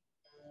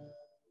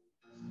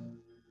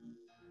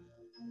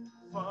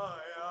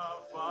 Fire,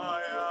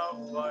 fire,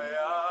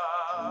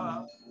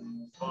 fire,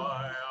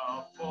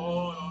 fire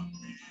fall on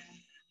me.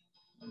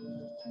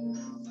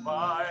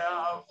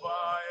 Fire,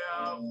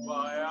 fire,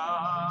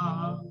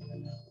 fire,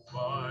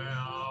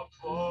 fire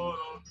fall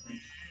on me.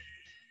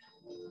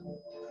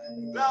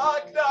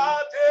 Like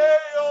that day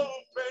of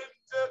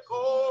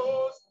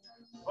Pentecost,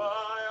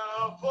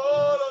 fire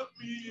fall on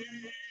me.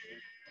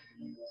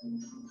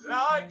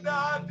 Like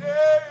that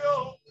day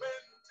of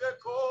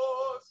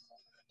Pentecost,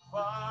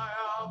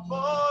 fire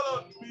fall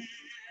on me.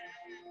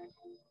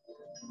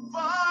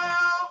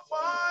 Fire,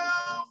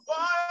 fire,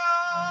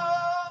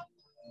 fire,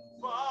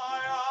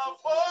 fire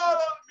fall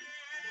on me.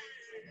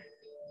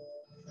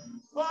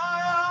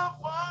 Fire,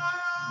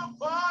 fire,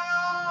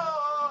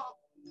 fire,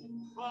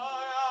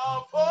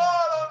 fire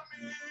fall on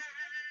me.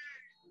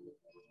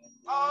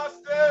 As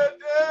the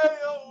day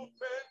of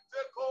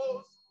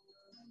Pentecost,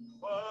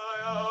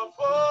 fire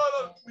fall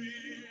on me.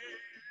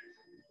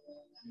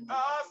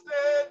 As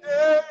the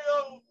day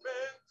of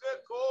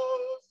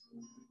Pentecost,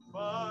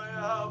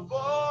 fire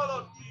fall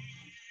on me.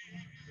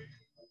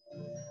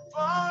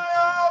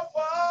 Fire,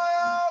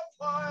 fire,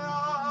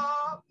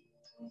 fire,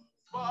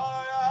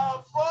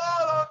 fire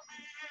fall on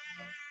me.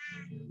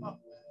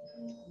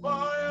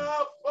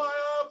 Fire,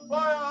 fire,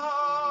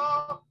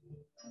 fire,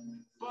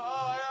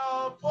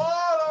 fire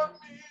fall on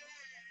me.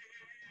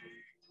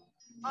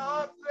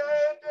 As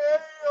the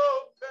day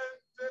of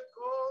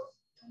Pentecost,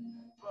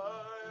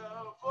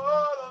 fire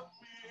fall on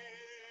me.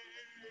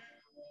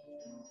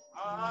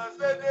 As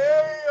the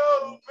day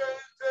of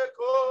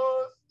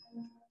Pentecost,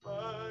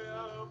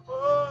 fire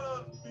fall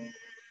on me.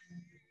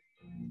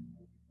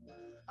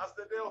 As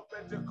the day of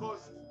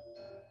Pentecost,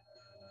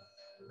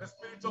 the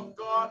Spirit of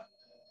God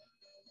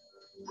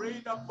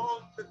rained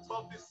upon the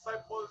 12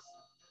 disciples,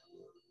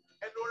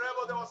 and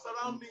wherever they were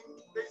surrounding,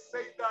 they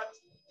say that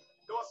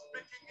they were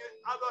speaking in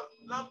other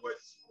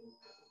language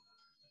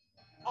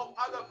of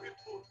other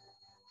people.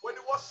 When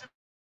you worship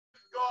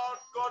God,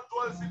 God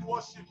dwells in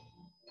worship.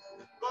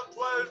 God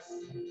dwells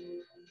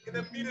in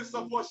the midst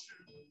of worship.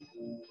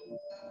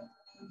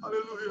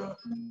 Hallelujah.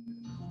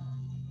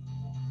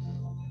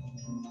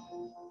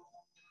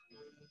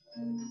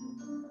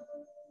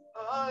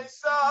 I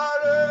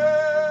surrender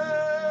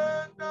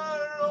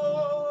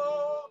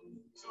all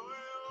to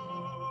you.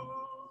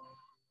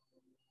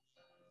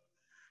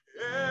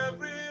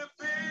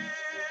 Everything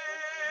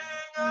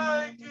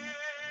I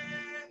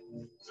give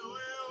to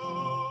you.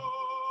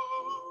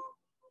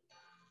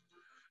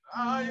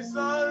 I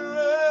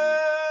surrender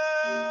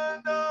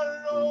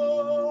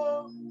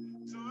all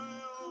to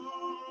you.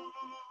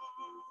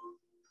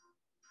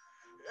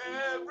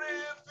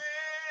 Everything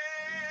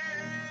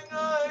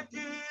I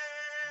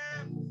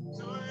give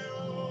to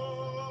you.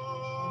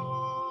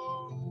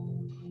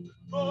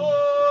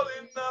 All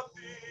in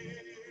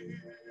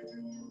nothing.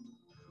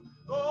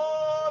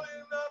 All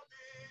in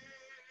nothing.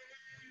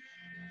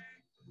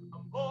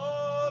 I'm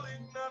all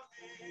in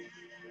nothing.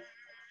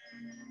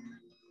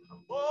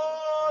 I'm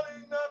all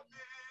in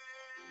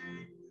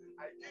nothing.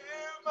 I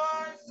give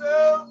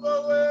myself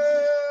away.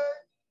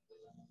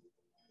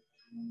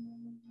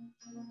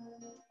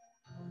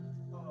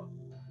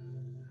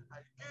 I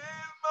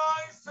give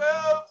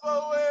myself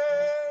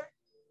away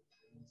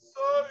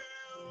so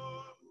you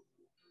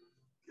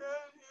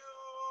can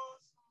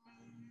use me.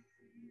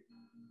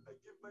 I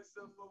give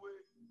myself away,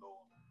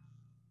 Lord.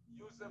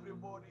 Use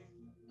everybody.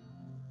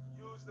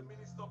 Use the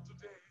minister of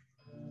today.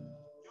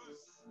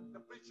 Use the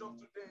preacher of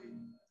today.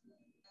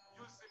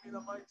 Use him in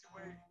a mighty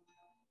way.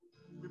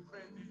 We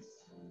pray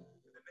this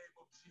in the name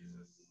of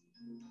Jesus.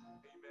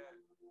 Amen.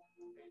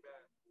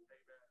 Amen.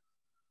 Amen.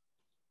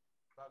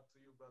 Back to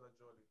you, Brother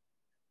Jolly.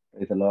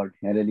 Praise the Lord.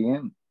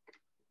 Hallelujah.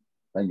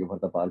 Thank you for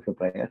the powerful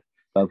prayer,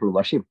 powerful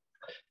worship.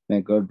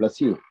 May God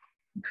bless you.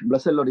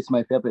 Blessed Lord is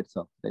my favorite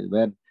song.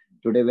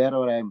 Today,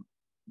 wherever I am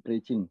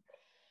preaching,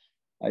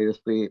 I was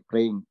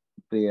praying,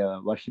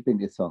 worshiping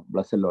this song.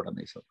 Blessed Lord on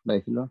this song.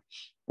 Praise the Lord.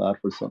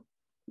 Powerful song.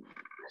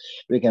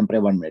 We can pray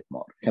 1 minute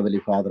more. Heavenly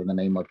Father, in the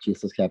name of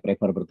Jesus, I pray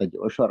for Brother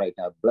Joshua right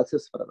now. Bless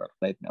his brother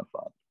right now,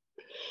 Father.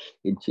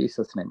 In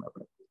Jesus' name, I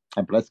pray.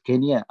 I bless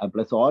Kenya. I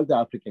bless all the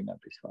African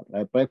countries, Father.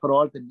 I pray for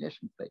all the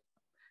nations right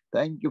now.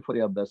 Thank you for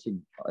your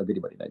blessing,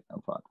 everybody right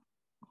now, Father.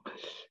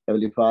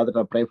 Heavenly Father,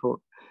 I pray for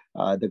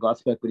the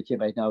gospel preaching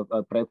right now.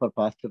 I pray for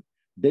Pastor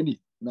Dennis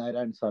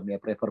Narayan Swami. I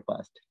pray for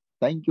Pastor.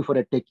 Thank you for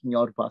taking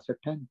your pastor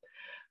time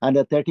and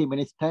the 30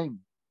 minutes time.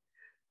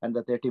 And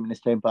the 30 minutes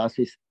time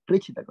Pastor is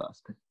preaching the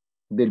gospel.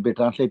 Will be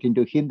translated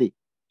into Hindi.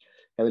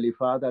 Heavenly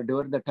Father,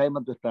 during the time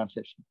of the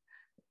translation,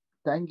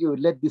 thank you.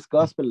 Let this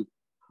gospel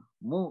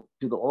move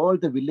to all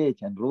the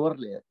village and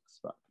rural areas,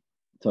 Father,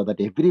 so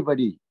that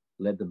everybody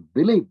let them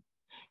believe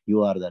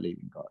you are the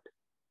living God.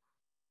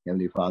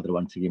 Heavenly Father,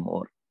 once again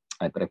more,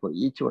 I pray for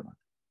each one.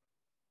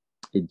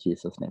 In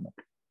Jesus' name.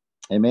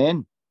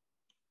 Amen.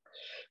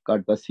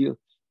 God bless you.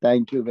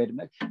 Thank you very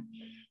much.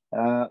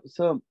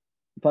 So,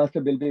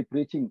 Pastor will be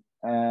preaching.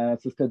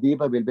 Sister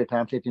Deepa will be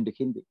translating to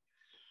Hindi.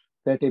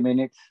 30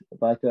 minutes.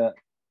 Pastor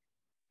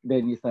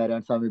Dennis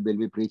Narayan Swami will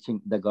be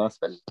preaching the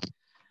gospel.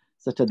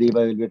 Sister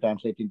Deepa will be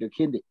translating to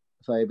Hindi.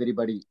 So,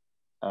 everybody,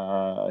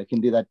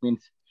 Hindi, that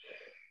means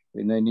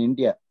in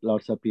India,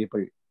 lots of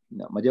people,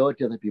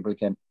 majority of the people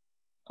can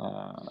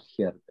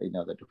hear in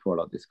order to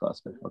follow this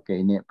gospel. Okay,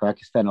 in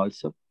Pakistan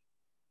also,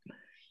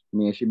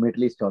 in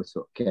Middle East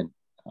also can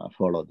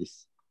follow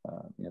this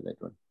that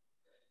one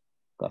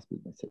gospel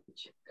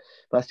message.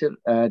 Pastor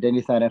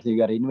Dennis Narayan,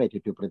 you are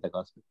invited to preach the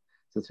gospel.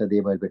 Sister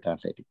Deva will be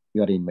translating.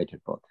 You are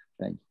invited both.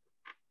 Thank you.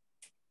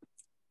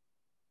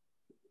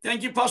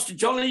 Thank you, Pastor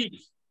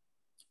Jolly.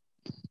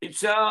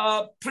 It's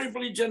a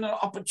privilege and an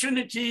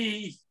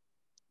opportunity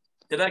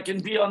that I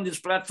can be on this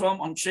platform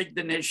on Shake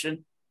the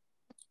Nation.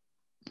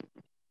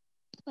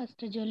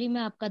 Pastor जोली,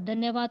 मैं आपका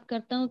धन्यवाद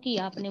करता हूं कि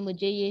आपने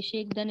मुझे ये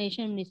shake the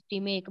nation ministry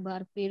में एक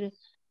बार फिर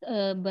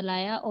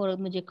बुलाया और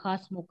मुझे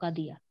खास मौका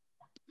दिया.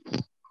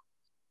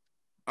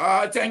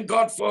 I thank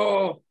God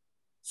for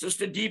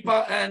Sister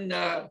Deepa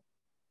and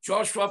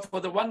Joshua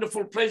for the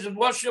wonderful praise and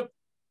worship.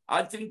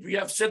 I think we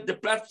have set the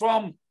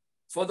platform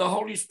for the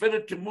Holy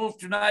Spirit to move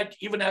tonight,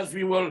 even as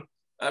we will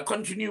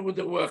continue with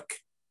the work.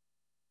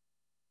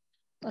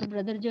 और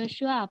brother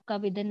Joshua, आपका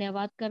भी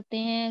धन्यवाद करते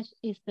हैं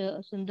इस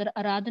सुंदर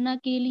आराधना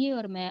के लिए,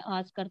 और मैं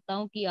आस करता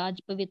हूं कि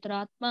आज पवित्र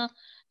आत्मा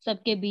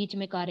सबके बीच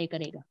में कार्य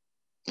करेगा.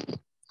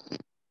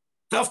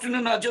 Good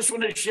afternoon. I just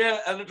want to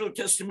share a little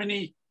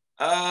testimony.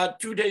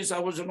 2 days I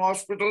was in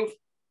hospital.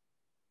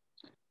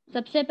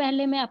 सबसे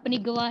पहले मैं अपनी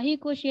गवाही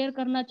को शेयर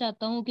करना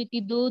चाहता हूं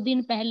क्योंकि 2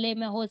 दिन पहले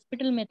मैं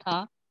हॉस्पिटल में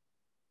था.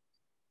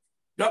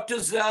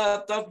 Doctors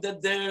thought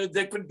that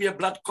there could be a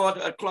blood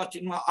clot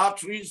in my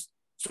arteries,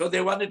 so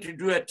they wanted to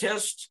do a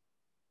test.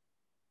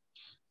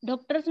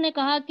 Doctors ने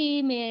कहा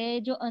कि मेरे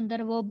जो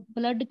अंदर वो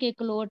ब्लड के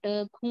क्लॉट,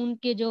 खून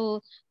के जो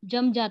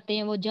जम जाते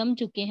हैं, वो जम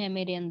चुके हैं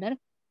मेरे अंदर.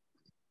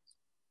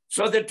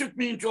 So they took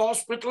me into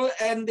hospital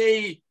and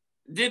they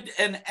did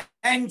an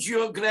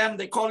angiogram,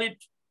 they call it,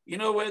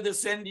 where they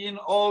send in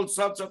all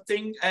sorts of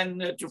things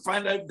and to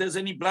find out if there's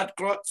any blood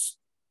clots.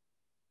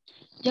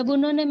 जब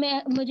उन्होंने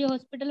मुझे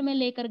hospital में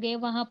लेकर गए,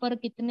 वहां पर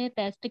कितने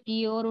test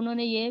किए और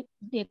उन्होंने ये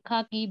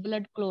देखा कि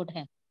ब्लड क्लॉट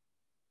है.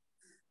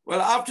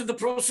 Well, after the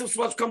process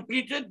was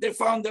completed, they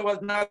found there was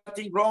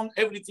nothing wrong.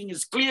 Everything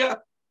is clear.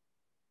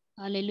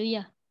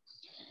 Hallelujah.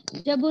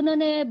 जब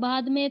उन्होंने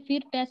बाद में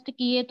फिर टेस्ट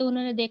किए तो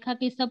उन्होंने देखा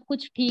कि सब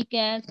कुछ ठीक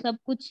है, सब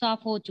कुछ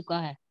साफ हो चुका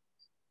है।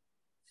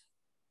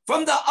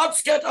 From the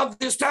outset of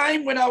this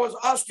time, when I was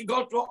asked to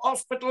go to a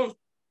hospital,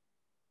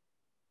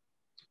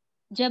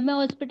 जब मैं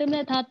हॉस्पिटल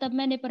में था तब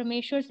मैंने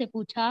परमेश्वर से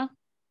पूछा,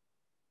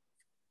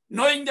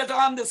 knowing that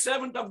I'm the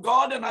servant of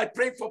God and I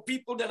pray for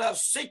people that are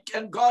sick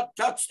and God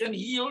touched and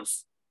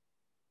heals,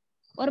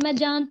 और मैं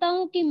जानता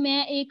हूं कि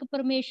मैं एक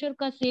परमेश्वर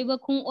का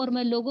सेवक हूं और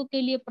मैं लोगों के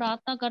लिए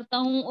प्रार्थना करता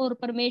हूं और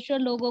परमेश्वर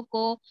लोगों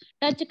को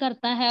टच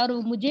करता है और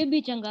वो मुझे भी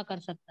चंगा कर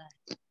सकता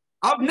है।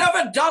 I've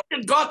never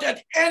doubted God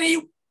at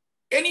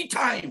any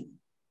time.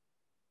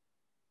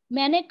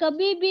 मैंने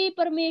कभी भी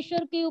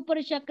परमेश्वर के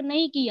ऊपर शक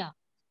नहीं किया।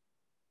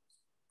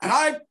 And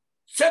I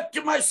said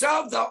to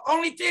myself, the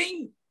only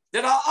thing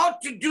that I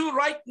ought to do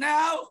right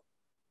now,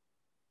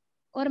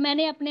 और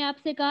मैंने अपने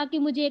आप से कहा कि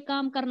मुझे एक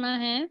काम करना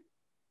है,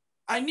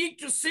 I need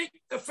to seek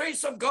the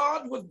face of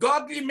God with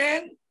godly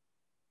men.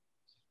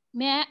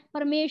 मैं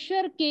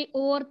परमेश्वर के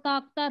ओर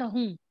ताकता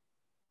रहूं,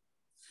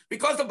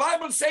 Because the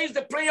Bible says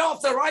the prayer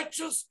of the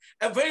righteous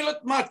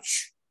availeth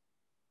much.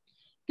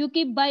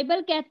 क्योंकि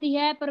बाइबल कहती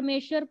है,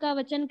 परमेश्वर का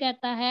वचन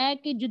कहता है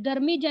कि जो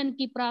धर्मी जन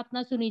की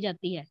प्रार्थना सुनी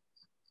जाती है।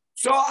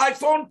 So I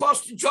phoned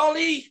Pastor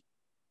Jolly.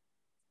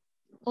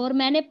 और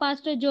मैंने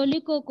पास्टर जोली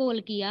को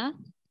कॉल किया।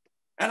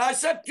 And I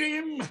said to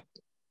him,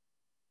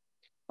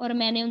 और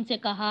मैंने उनसे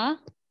कहा,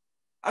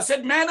 I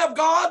said, man of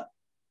God,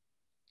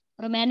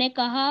 और मैंने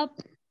कहा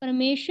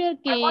परमेश्वर I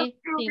के want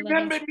you to सेवक,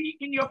 remember me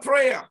in your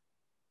prayer.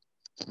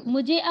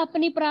 मुझे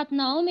अपनी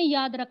प्रार्थनाओं में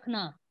याद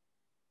रखना,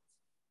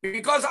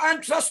 Because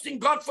I'm trusting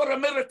God for a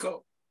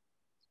miracle.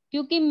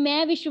 क्योंकि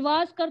मैं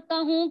विश्वास करता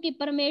हूं कि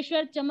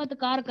परमेश्वर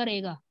चमत्कार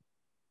करेगा।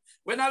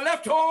 When I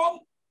left home,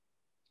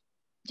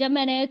 जब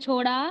मैंने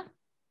छोड़ा,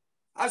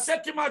 I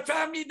said to my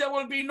family, there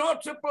will be no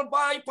triple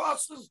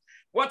bypasses,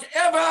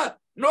 whatever,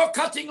 no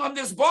cutting on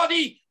this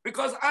body,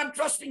 because I'm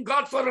trusting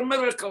God for a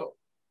miracle.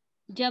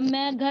 जब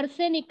मैं घर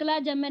से निकला,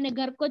 जब मैंने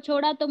घर को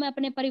छोड़ा तो मैं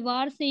अपने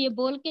परिवार से ये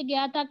बोल के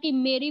गया था कि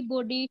मेरी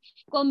बॉडी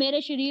को,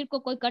 मेरे शरीर को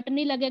कोई कट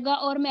नहीं लगेगा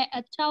और मैं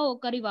अच्छा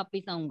होकर ही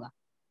वापस आऊंगा।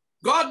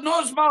 God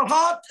knows my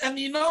heart and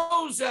He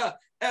knows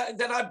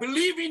that I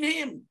believe in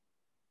Him.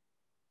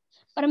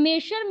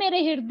 परमेश्वर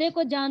मेरे हृदय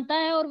को जानता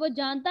है और वो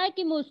जानता है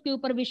कि मैं उसके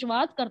ऊपर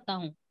विश्वास करता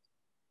हूँ।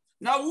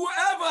 Now,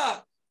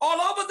 whoever, all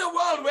over the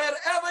world,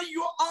 wherever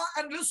you are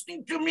and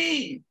listening to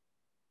me,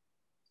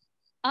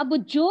 अब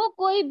जो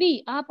कोई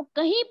भी, आप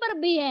कहीं पर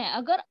भी है,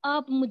 अगर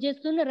आप मुझे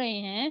सुन रहे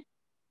हैं,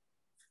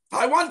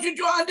 I want you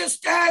to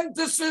understand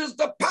this is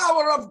the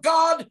power of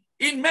God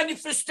in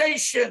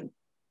manifestation.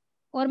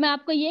 और मैं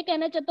आपको ये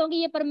कहना चाहता हूँ कि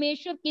ये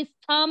परमेश्वर की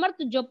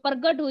सामर्थ जो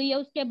प्रकट हुई है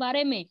उसके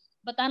बारे में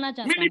बताना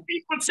चाहता Many हूँ।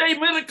 people say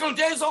miracle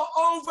days are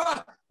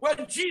over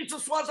when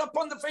Jesus was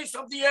upon the face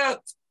of the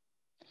earth.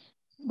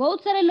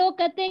 बहुत सारे लोग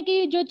कहते हैं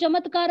कि जो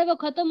चमत्कार है वो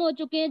खत्म हो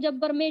चुके हैं, जब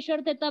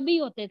परमेश्वर थे तभी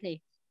होते थे।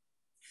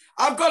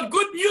 I've got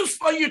good news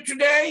for you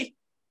today.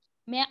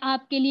 मैं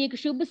आपके लिए एक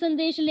शुभ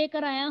संदेश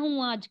लेकर आया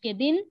हूँ आज के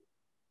दिन।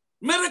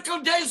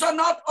 Miracle days are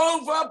not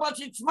over, but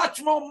it's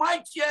much more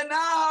mightier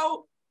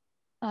now.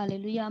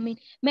 Hallelujah, आमीन।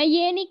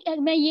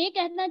 मैं ये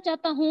कहना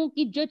चाहता हूँ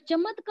कि जो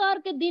चमत्कार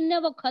के दिन है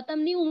वो खत्म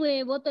नहीं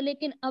हुए, वो तो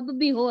लेकिन अब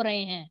भी हो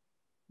रहे हैं।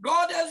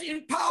 God has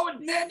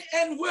empowered men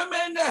and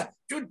women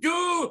to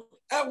do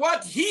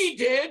what He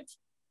did.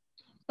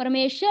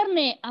 परमेश्वर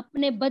ने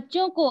अपने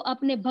बच्चों को,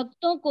 अपने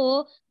भक्तों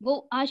को वो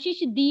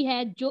आशीष दी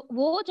है, जो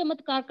वो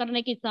चमत्कार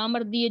करने की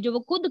सामर्थ दी है जो वो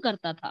खुद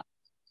करता था।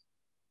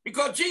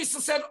 Because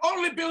Jesus said,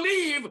 only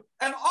believe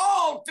and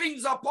all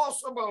things are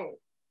possible.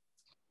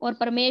 और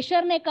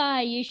परमेश्वर ने कहा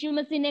है, यीशु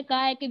मसीह ने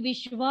कहा है कि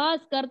विश्वास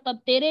कर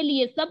तब तेरे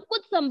लिए सब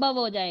कुछ संभव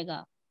हो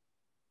जाएगा।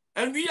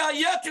 And we are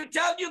here to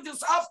tell you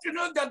this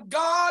afternoon that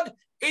God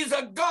is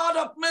a God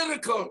of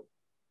miracle.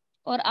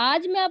 और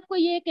आज मैं आपको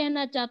ये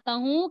कहना चाहता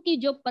हूँ कि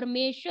जो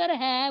परमेश्वर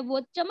है वो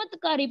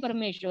चमत्कारी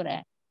परमेश्वर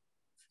है।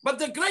 But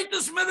the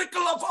greatest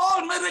miracle of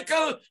all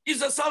miracle is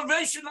the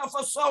salvation of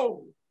a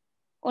soul.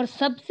 और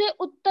सबसे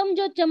उत्तम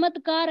जो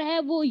चमत्कार है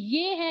वो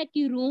ये है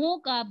कि रूहों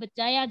का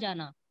बचाया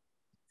जाना।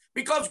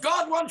 Because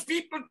God wants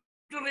people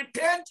to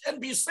repent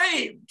and be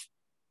saved.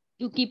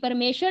 क्योंकि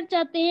परमेश्वर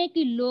चाहते हैं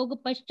कि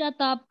लोग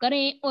पश्चाताप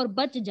करें और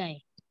बच जाएं।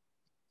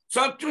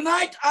 So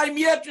tonight I'm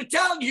here to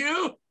tell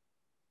you,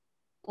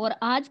 और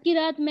आज की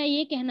रात मैं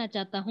ये कहना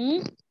चाहता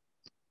हूँ,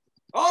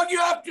 all you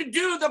have to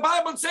do, the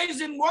Bible says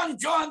in 1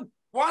 John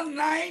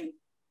 1:9,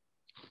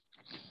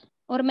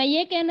 और मैं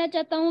ये कहना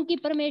चाहता हूँ कि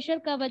परमेश्वर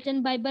का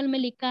वचन बाइबल में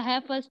लिखा है,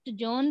 1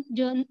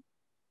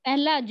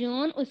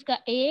 जॉन उसका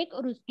 1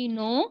 और उसकी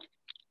 9,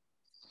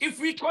 if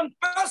we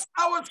confess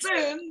our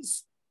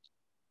sins,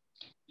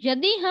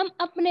 यदि हम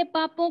अपने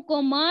पापों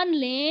को मान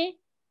लें,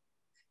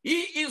 He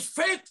is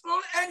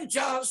faithful and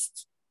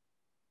just,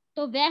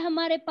 तो वह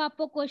हमारे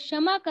पापों को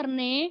क्षमा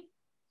करने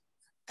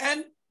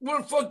and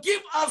will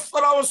forgive us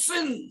for our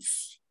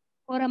sins,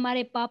 और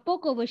हमारे पापों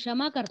को वो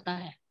क्षमा करता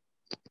है,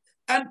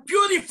 and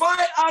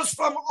purify us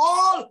from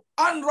all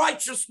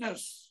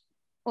unrighteousness.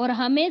 और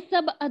हमें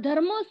सब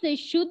अधर्मों से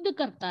शुद्ध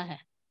करता है।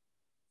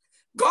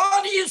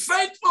 God is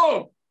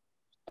faithful.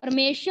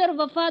 परमेश्वर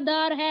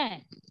वफादार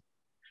है।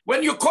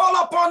 When you call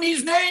upon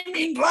his name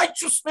in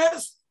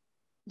righteousness,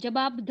 जब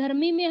आप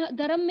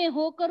धर्म में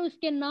होकर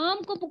उसके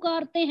नाम को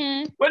पुकारते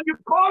हैं, when you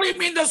call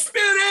him in the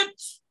spirit,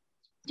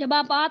 जब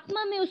आप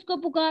आत्मा में उसको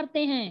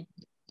पुकारते हैं,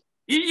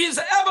 he is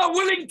ever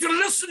willing to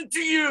listen to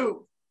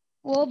you.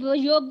 वो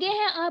योग्य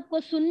है आपको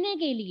सुनने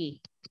के लिए।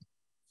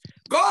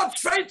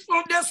 God's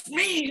faithfulness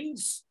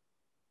means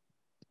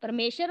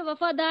परमेश्वर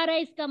वफादार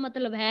है, इसका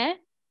मतलब है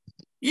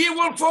he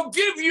will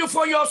forgive you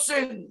for your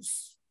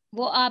sins.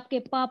 वो आपके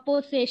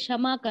पापों से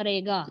क्षमा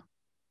करेगा।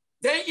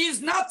 There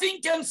is nothing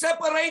can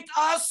separate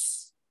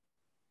us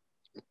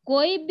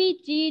कोई भी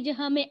चीज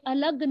हमें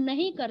अलग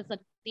नहीं कर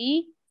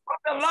सकती from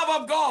the love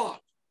of God.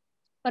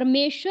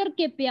 परमेश्वर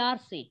के प्यार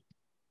से।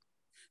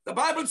 The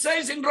Bible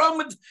says in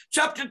Romans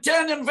chapter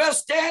 10 and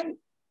verse 10,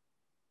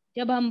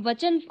 जब हम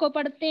वचन को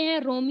पढ़ते हैं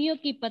रोमियो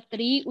की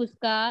पत्री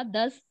उसका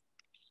 10,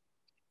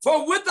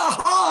 for with the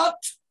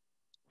heart,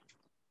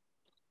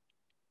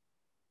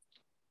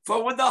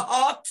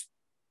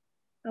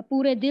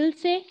 पूरे दिल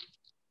से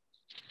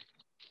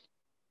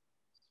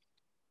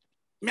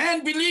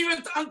man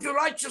believeth unto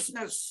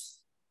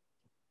righteousness,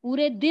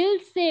 पूरे दिल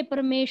से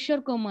परमेश्वर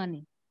को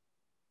माने,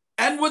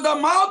 and with the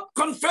mouth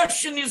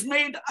confession is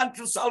made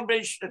unto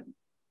salvation.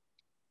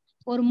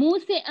 और मुंह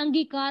से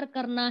अंगीकार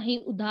करना ही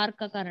उद्धार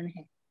का कारण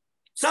है।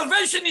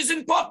 Salvation is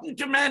important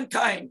to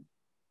mankind.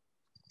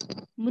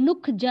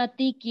 मनुष्य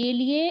जाति के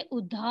लिए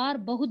उद्धार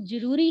बहुत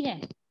जरूरी है,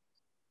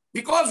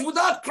 Because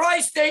without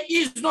Christ there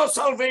is no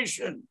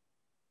salvation.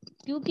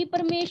 क्योंकि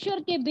परमेश्वर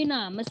के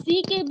बिना,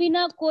 मसीह के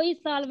बिना कोई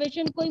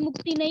साल्वेशन, कोई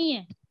मुक्ति नहीं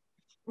है।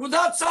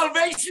 Without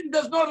salvation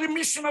there's no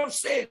remission of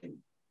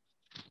sin.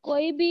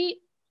 कोई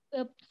भी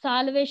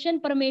साल्वेशन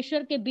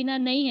परमेश्वर के बिना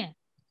नहीं है।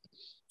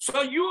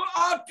 So you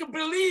are to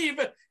believe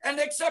and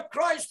accept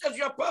Christ as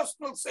your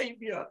personal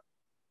savior.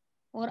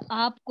 और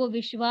आपको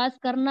विश्वास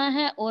करना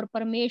है और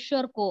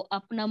परमेश्वर को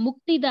अपना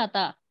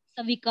मुक्तिदाता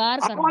स्वीकार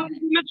I करना want है।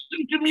 you to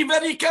listen to me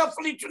very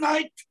carefully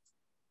tonight.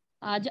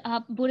 आज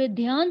आप पूरे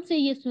ध्यान से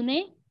ये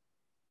सुने।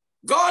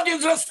 God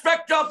is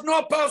respecter of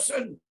no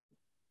person.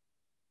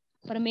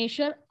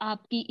 परमेश्वर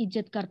आपकी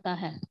इज्जत करता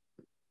है।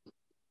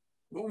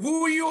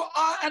 Who you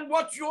are and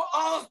what you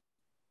are,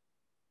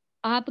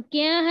 आप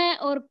क्या हैं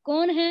और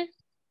कौन हैं,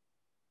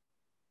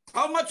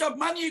 how much of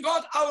money you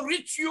got, how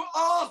rich you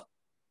are,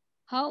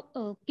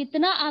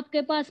 कितना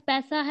आपके पास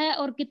पैसा है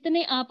और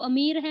कितने आप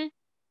अमीर हैं।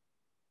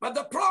 but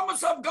the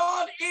promise of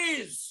God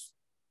is,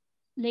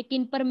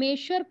 लेकिन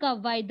परमेश्वर का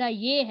वायदा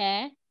ये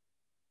है,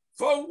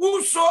 for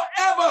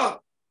whosoever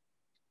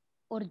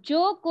और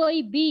जो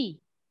कोई भी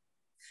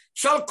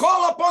shall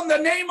call upon the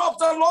name of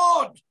the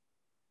Lord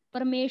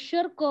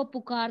परमेश्वर को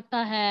पुकारता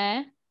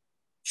है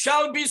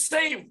shall be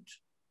saved.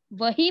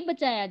 वही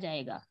बचाया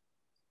जाएगा।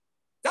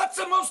 That's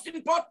the most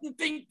important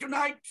thing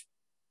tonight.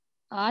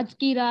 आज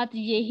की रात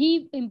यही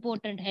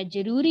इम्पोर्टेंट है,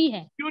 जरूरी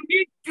है। You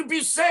need to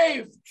be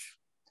saved.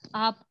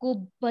 आपको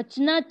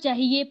बचना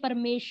चाहिए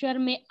परमेश्वर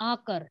में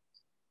आकर।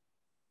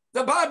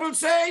 The Bible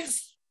says,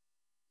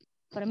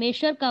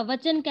 परमेश्वर का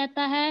वचन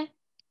कहता है,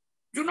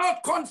 do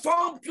not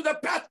conform to the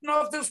pattern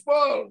of this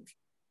world,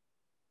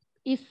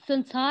 इस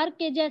संसार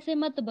के जैसे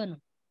मत बनो,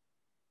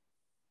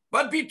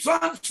 but be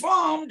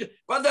transformed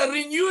by the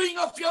renewing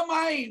of your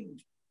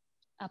mind.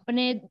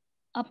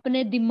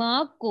 अपने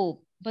दिमाग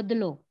को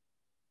बदलो,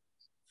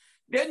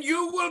 Then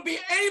you will be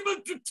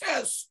able to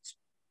test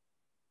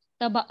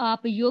तब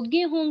आप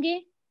योग्य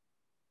होंगे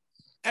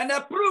and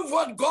approve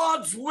what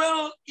God's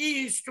will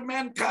is to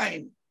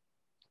mankind.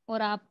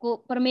 और आपको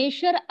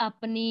परमेश्वर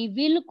अपनी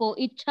विल को,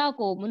 इच्छा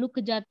को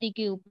मनुष्य जाति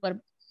के ऊपर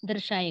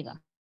दर्शाएगा।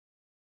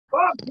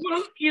 God's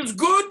will is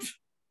good.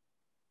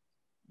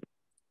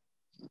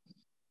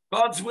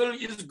 God's will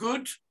is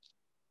good.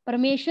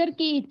 परमेश्वर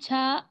की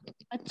इच्छा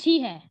अच्छी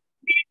है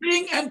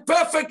Pleasing and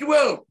perfect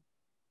will.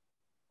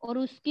 और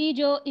उसकी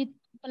जो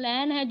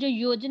प्लान है, जो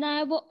योजना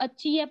है, वो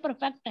अच्छी है,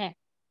 परफेक्ट है।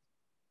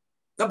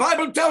 The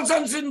Bible tells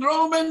us in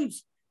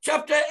Romans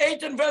chapter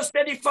 8 and verse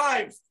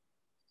 35.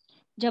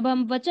 जब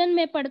हम वचन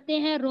में पढ़ते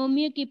हैं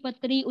रोमियो की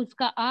पत्री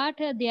उसका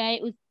 8 अध्याय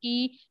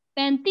उसकी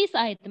 35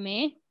 आयत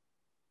में,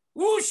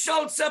 Who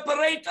shall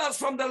separate us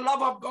from the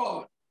love of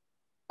God?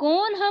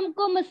 कौन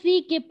हमको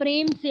मसीह के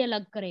प्रेम से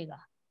अलग करेगा?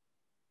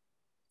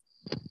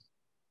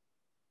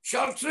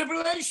 Shall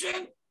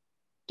tribulation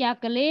क्या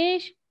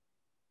कलेश,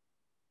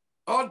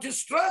 or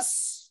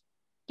distress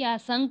क्या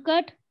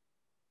संकट,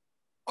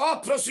 or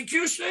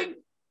persecution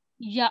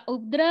या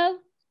उपद्रव,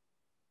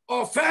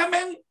 or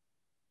famine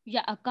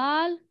या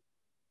अकाल,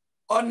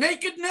 or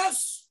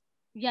nakedness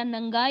या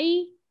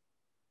नंगाई,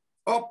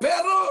 or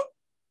peril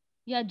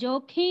या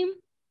जोखिम,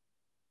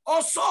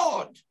 or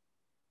sword?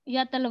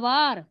 या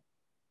तलवार?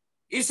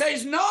 He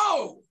says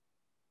no.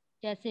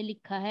 जैसे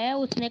लिखा है,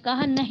 उसने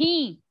कहा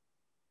नहीं,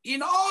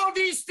 In all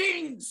these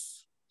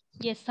things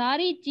ये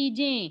सारी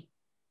चीजें,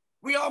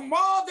 we are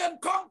more than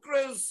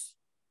conquerors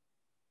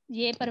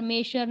ये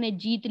परमेश्वर ने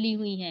जीत ली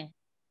हुई हैं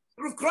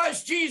through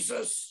Christ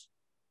Jesus.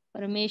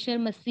 परमेश्वर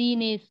मसीह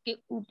ने इसके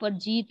ऊपर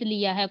जीत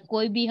लिया है,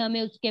 कोई भी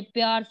हमें उसके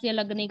प्यार से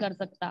अलग नहीं कर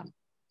सकता।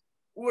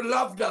 Who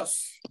loved us.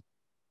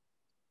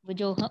 वो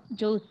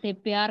जो उससे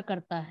प्यार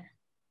करता है।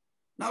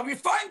 Now we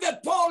find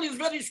that Paul is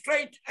very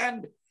straight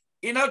and,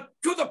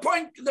 to the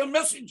point, the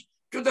message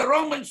to the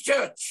Roman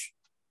church.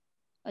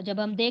 और जब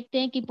हम देखते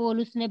हैं कि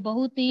पौलुस उसने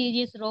बहुत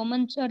ही इस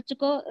रोमन चर्च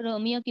को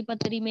रोमियो की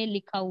पत्री में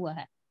लिखा हुआ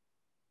है।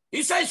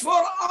 He says,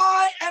 for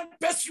I am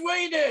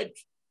persuaded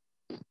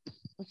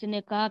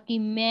उसने कहा कि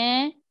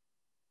मैं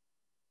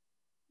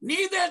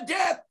neither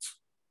death,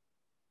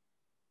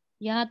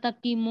 यहाँ तक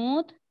कि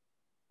मौत,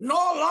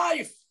 nor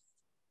life,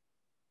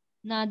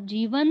 ना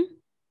जीवन,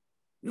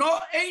 nor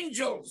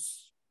angels,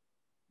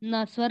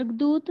 ना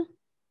स्वर्गदूत,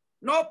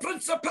 nor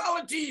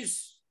principalities,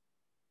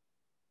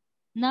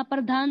 ना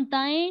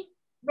प्रधानताएं,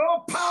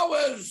 no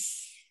powers,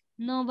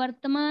 ना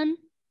वर्तमान,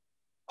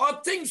 or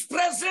things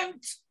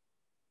present,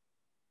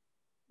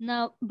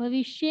 ना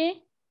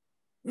भविष्य,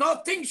 nor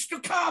things to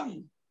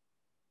come.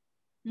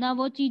 ना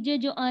वो चीजें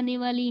जो आने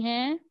वाली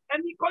हैं,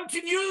 And he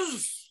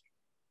continues,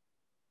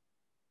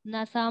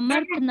 ना then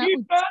सामर्थ,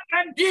 deeper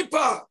and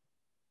deeper.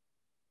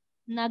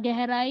 ना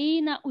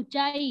गहराई, ना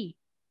ऊंचाई,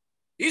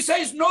 He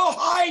says, no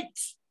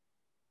height,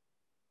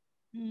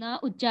 ना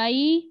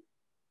ऊंचाई,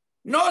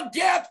 no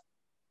depth,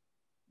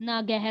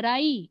 ना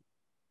गहराई,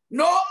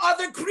 no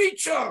other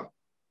creature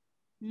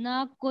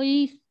ना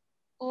कोई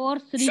और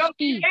shall be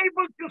Srishti,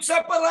 able to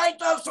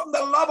separate us from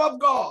the love of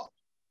God.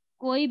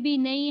 कोई भी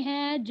नहीं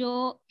है जो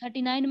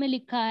 39 में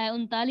लिखा है,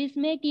 39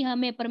 में, कि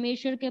हमें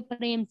परमेश्वर के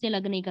प्रेम से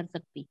अलग नहीं कर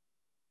सकती,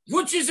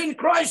 Which is in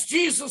Christ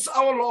Jesus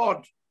our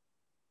Lord.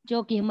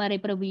 जो कि हमारे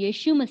प्रभु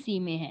यीशु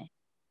मसीह में है।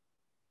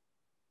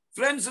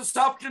 Friends, this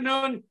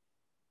afternoon,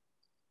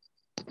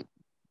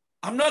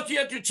 I'm not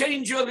here to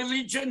change your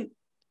religion.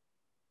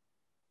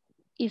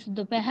 इस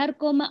दोपहर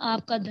को मैं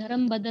आपका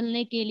धर्म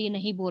बदलने के लिए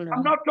नहीं बोल रहा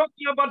I'm हूँ। not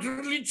talking about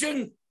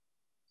religion.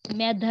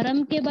 मैं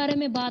धर्म के बारे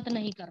में बात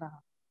नहीं कर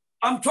रहा।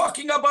 I'm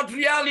talking about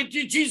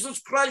reality,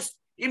 Jesus Christ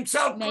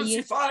himself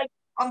crucified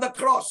on the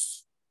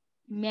cross.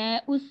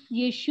 मैं उस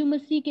यीशु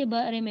मसीह के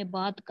बारे में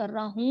बात कर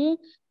रहा हूँ,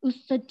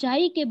 उस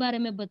सच्चाई के बारे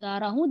में बता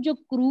रहा हूँ जो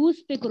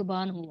क्रूस पे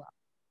कुर्बान हुआ।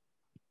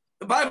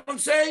 The Bible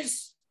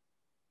says,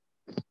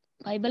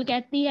 बाइबल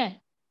कहती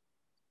है,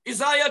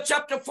 Isaiah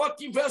chapter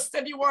 40 verse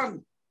 31.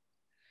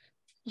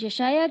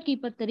 यशाया की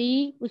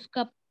पत्री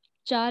उसका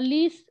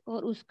 40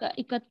 और उसका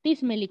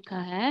 31 में लिखा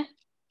है।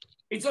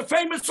 It's a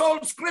famous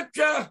old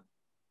scripture.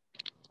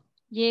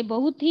 ये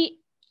बहुत ही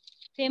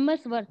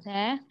फेमस वर्स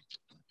है।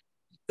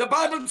 The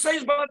Bible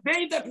says, but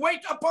they that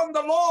wait upon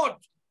the Lord.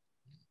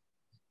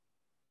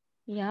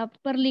 यहाँ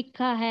पर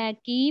लिखा है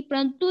कि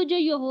परंतु जो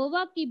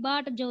यहोवा की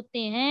बाट जोते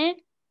हैं,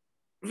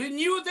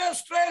 Renew their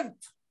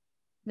strength.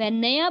 वे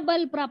नया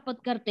बल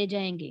प्राप्त करते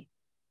जाएंगे।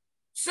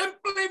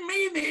 Simply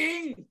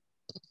meaning,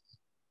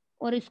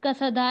 और इसका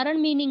साधारण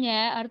मीनिंग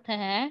है, अर्थ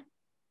है,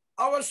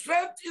 our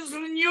strength is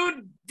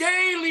renewed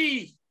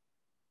daily.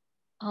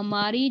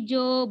 हमारी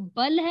जो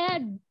बल है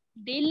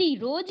डेली,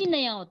 रोज ही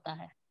नया होता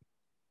है।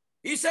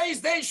 He says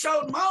they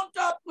shall mount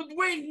up with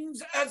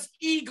wings as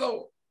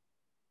eagle.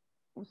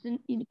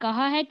 उसने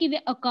कहा है कि वे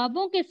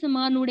अकाबों के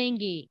समान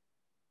उड़ेंगे।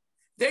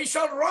 They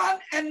shall run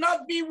and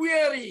not be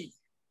weary.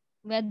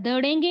 वे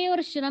दौड़ेंगे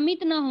और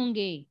श्रमित ना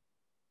होंगे।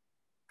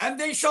 And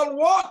they shall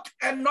walk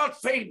and not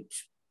faint.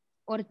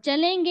 और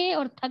चलेंगे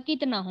और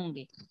थकित ना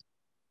होंगे।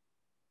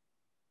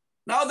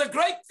 Now the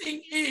great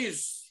thing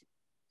is,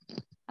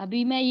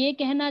 अभी मैं ये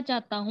कहना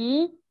चाहता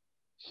हूँ,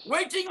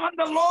 waiting on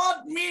the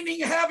Lord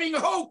meaning having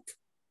hope.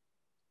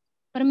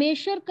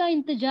 परमेश्वर का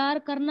इंतजार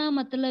करना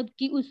मतलब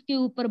कि उसके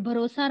ऊपर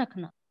भरोसा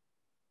रखना।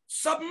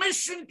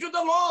 Submission to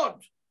the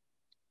Lord.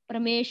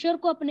 परमेश्वर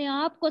को अपने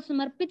आप को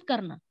समर्पित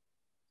करना।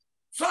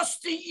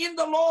 Trusting in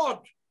the Lord.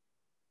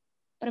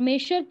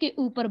 परमेश्वर के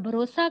ऊपर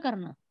भरोसा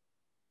करना।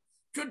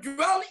 To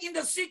dwell in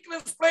the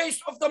secret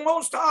place of the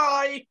Most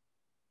High.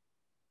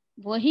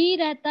 वही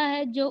रहता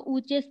है जो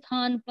ऊंचे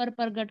स्थान पर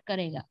प्रकट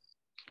करेगा।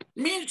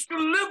 Means to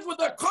live with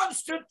a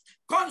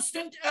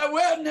constant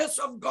awareness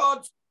of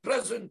God's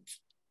presence.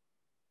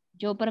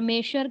 जो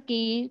परमेश्वर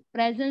की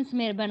प्रेजेंस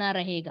में बना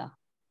रहेगा।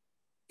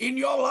 In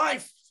your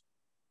life.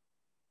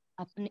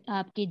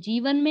 आपके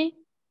जीवन में।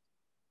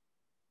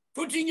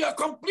 Putting your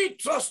complete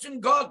trust in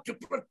God to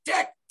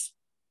protect.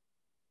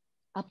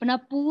 अपना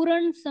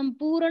पूर्ण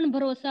संपूर्ण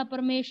भरोसा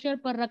परमेश्वर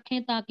पर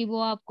रखें ताकि वो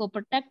आपको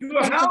प्रोटेक्ट To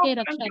कर help सके, and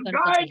रक्षा to कर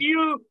guide सके।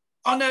 you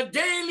on a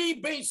daily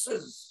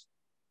basis.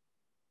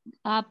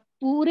 आप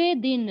पूरे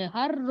दिन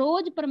हर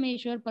रोज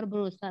परमेश्वर पर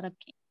भरोसा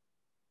रखें।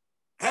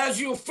 As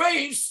you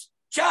face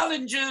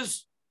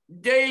challenges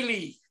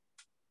daily.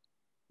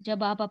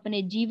 जब आप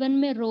अपने जीवन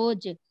में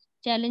रोज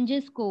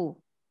चैलेंजेस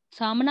को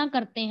सामना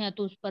करते हैं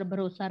तो उस पर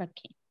भरोसा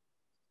रखें।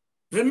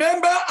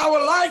 Remember, our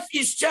life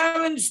is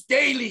challenged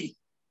daily.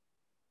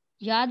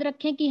 याद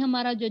रखें कि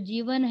हमारा जो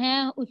जीवन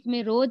है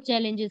उसमें रोज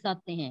चैलेंजेस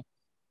आते हैं।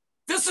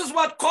 This is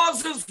what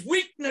causes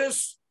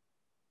weakness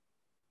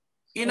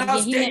in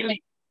us daily.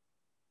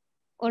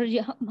 और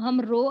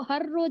हम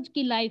हर रोज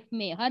की लाइफ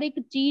में हर एक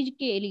चीज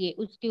के लिए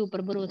उसके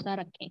ऊपर भरोसा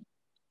रखें।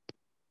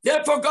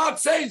 Therefore, God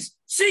says,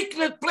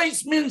 secret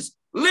place means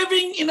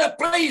living in a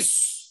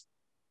place.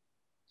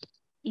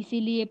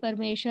 इसीलिए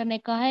परमेश्वर ने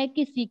कहा है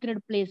कि सीक्रेट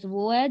प्लेस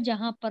वो है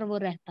जहां पर वो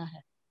रहता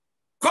है,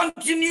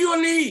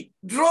 Continually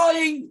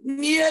drawing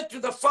near to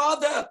the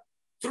Father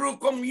through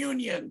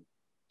communion.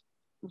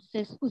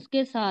 उससे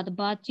उसके साथ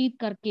बातचीत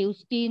करके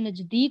उसके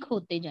नजदीक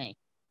होते जाएं.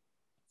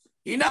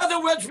 In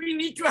other words, we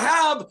need to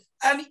have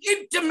an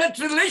intimate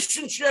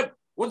relationship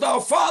with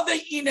our Father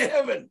in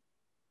heaven.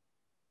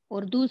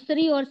 और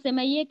दूसरी ओर से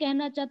मैं ये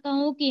कहना चाहता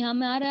हूँ कि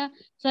हमारा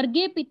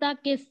स्वर्गीय पिता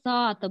के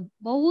साथ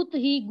बहुत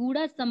ही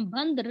गूढ़ा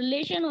संबंध,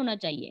 रिलेशन होना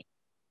चाहिए.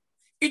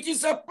 It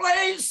is a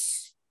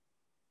place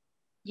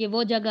ये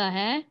वो जगह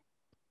है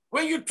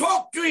where you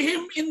talk to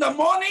him in the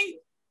morning,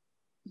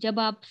 जब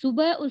आप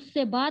सुबह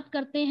उससे बात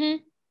करते हैं,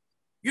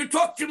 you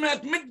talk to him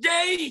at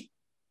midday,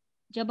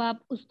 जब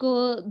आप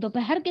उसको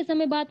दोपहर के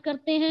समय बात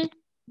करते हैं,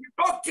 you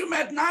talk to him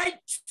at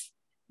night,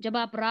 जब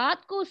आप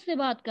रात को उससे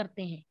बात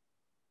करते हैं,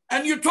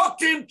 and you talk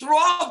to him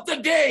throughout the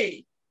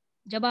day.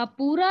 जब आप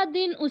पूरा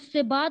दिन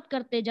उससे बात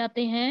करते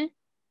जाते हैं,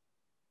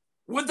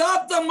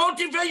 Without the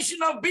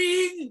motivation of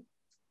being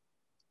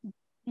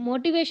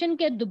motivation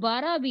के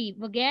दोबारा भी,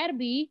 बगैर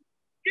भी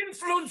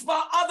influenced by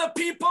other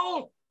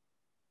people,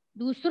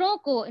 दूसरों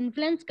को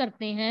इन्फ्लुएंस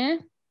करते हैं,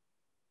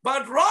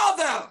 but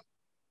rather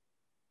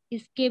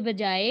इसके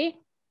बजाय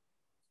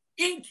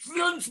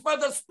influenced by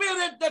the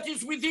spirit that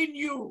is within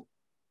you.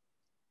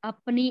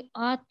 अपनी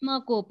आत्मा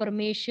को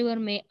परमेश्वर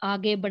में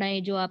आगे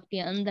बढ़ाएं जो आपके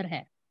अंदर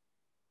है.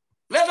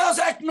 Let us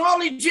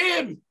acknowledge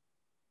him,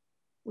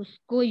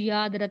 उसको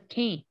याद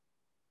रखें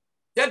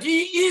that he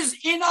is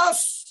in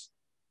us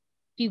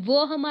कि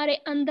वो हमारे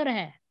अंदर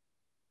है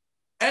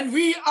and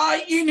we are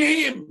in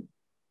him.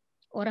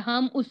 और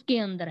हम उसके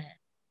अंदर हैं.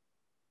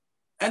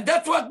 And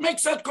that's what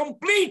makes us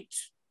complete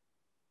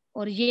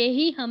और ये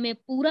ही हमें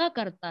पूरा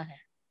करता है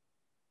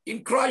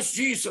in Christ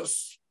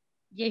Jesus.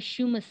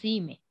 यीशु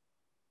मसीह में.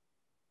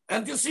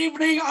 And this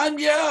evening I'm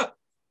here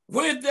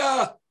with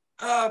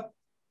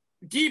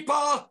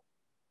Deepa.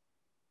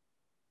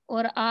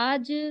 और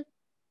आज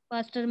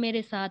पास्टर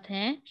मेरे साथ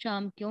हैं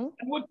शाम क्यों,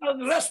 And with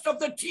the rest of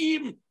the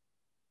team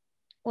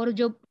और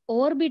जो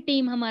और भी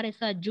टीम हमारे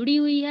साथ जुड़ी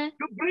हुई है.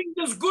 to bring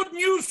this good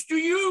news to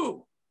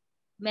you.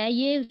 मैं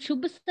ये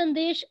शुभ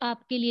संदेश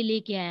आपके लिए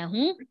लेके आया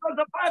हूँ, Because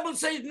the Bible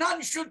says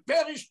none should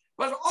perish,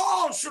 but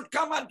all should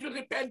come unto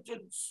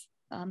repentance.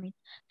 आमीन.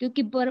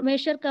 क्योंकि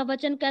परमेश्वर का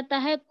वचन कहता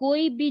है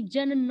कोई भी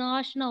जन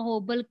नाश ना हो,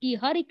 बल्कि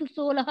हर एक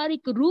सोल, हर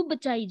एक रूह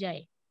बचाई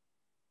जाए.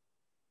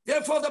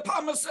 Therefore, the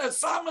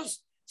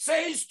psalmist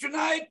says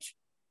tonight,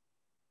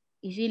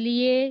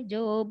 इसीलिए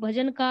जो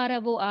भजनकार है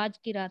वो आज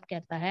की रात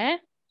कहता है,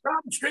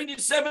 Psalms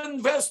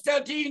 27 verse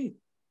 13,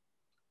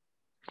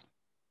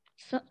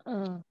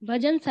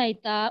 भजन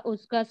संहिता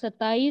उसका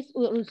 27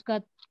 और उसका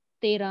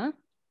 13,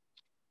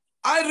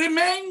 I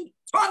remain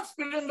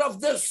confident of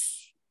this,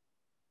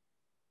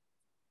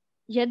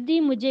 यदि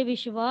मुझे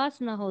विश्वास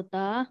न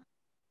होता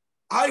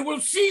I will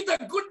see the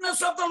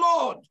goodness of the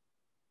Lord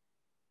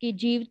कि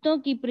जीवितों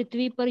की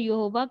पृथ्वी पर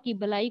यहोवा की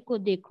भलाई को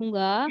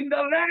देखूंगा, in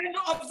the land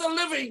of the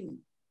living.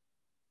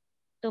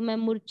 तो मैं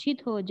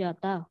मूर्छित हो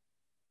जाता.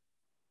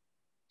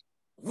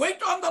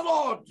 Wait on the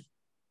Lord.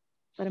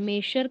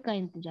 परमेश्वर का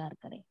इंतजार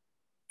करें,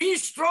 Be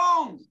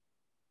strong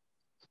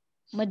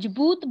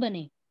मजबूत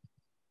बने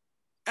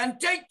and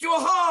take your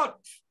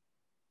heart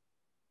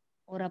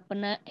और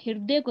अपना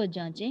हृदय को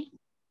जांचें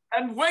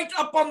and wait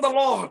upon the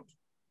Lord.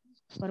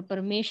 और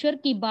परमेश्वर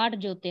की बाट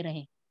जोते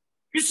रहें.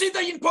 You see,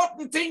 the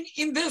important thing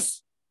in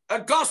this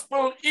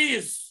gospel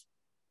is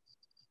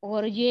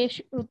और ये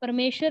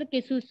परमेश्वर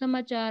के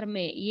सुसमाचार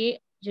में ये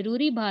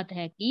जरूरी बात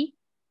है कि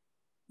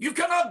you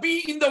cannot be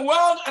in the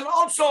world and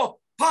also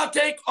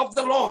partake of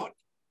the Lord.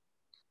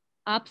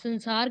 आप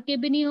संसार के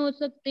भी नहीं हो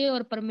सकते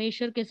और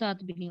परमेश्वर के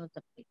साथ भी नहीं हो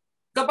सकते.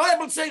 The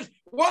Bible says,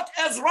 what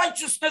has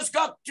righteousness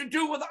got to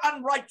do with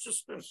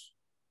unrighteousness?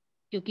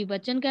 क्योंकि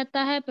वचन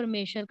कहता है,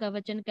 परमेश्वर का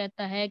वचन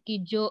कहता है कि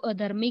जो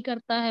अधर्मी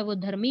करता है वो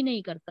धर्मी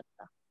नहीं कर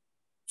सकता.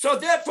 So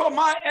therefore,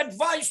 my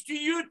advice to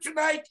you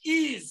tonight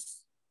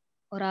is,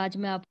 और आज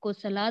मैं आपको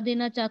सलाह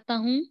देना चाहता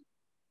हूँ,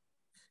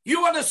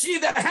 you want to see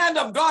the hand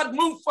of God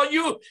move for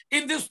you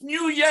in this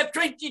new year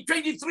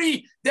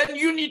 2023, then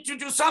you need to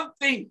do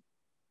something.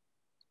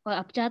 और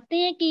आप चाहते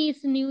हैं कि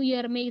इस न्यू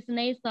ईयर में, इस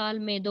नए साल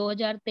में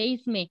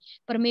 2023 में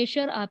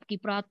परमेश्वर आपकी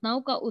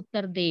प्रार्थनाओं का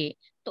उत्तर दे,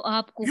 तो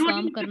आपको You काम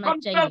need to करना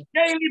confess चाहिए.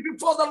 daily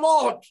before the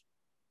Lord.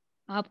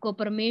 आपको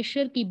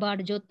परमेश्वर की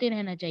बाट जोते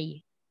रहना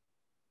चाहिए.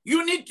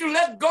 You need to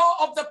let go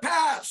of the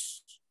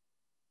past.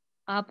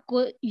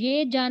 आपको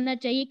ये जानना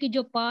चाहिए कि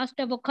जो पास्ट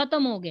है वो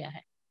खत्म हो गया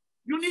है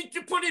You need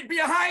to put it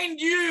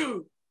behind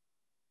you.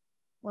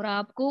 और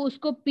आपको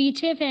उसको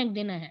पीछे फेंक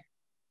देना है.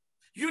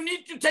 You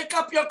need to take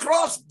up your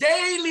cross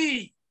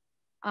daily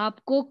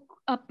आपको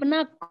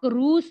अपना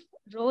क्रूस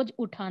रोज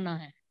उठाना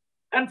है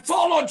and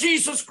follow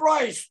Jesus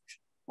Christ.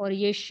 और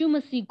यीशु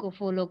मसीह को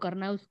फॉलो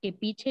करना है, उसके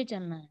पीछे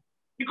चलना है.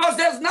 Because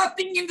there's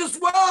nothing in this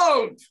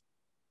world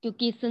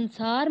क्योंकि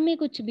संसार में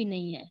कुछ भी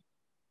नहीं है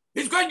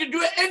is going to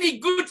do any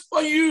good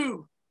for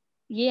you.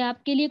 ये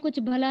आपके लिए कुछ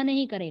भला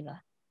नहीं करेगा।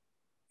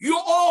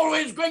 You're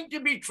always going to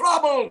be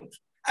troubled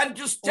and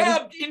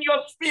disturbed in your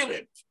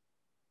spirit.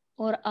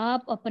 और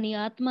आप अपनी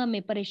आत्मा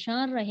में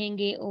परेशान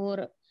रहेंगे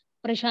और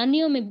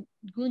परेशानियों में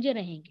गूंजे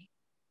रहेंगे।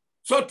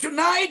 So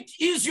tonight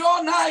is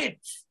your night.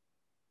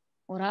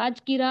 और आज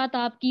की रात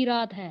आपकी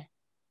रात है।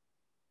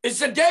 It's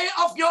the day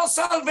of your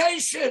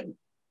salvation.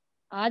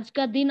 आज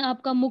का दिन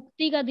आपका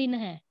मुक्ति का दिन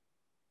है।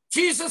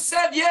 Jesus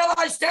said, "Here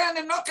I stand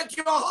and knock at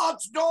your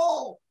heart's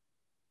door."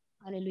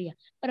 Hallelujah.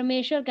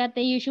 परमेश्वर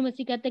कहते हैं, यीशु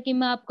मसीह कहते हैं कि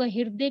मैं आपका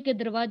हृदय के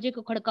दरवाजे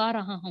को खड़का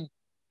रहा हूँ।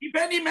 If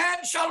any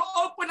man shall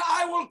open,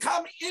 I will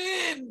come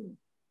in.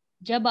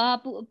 जब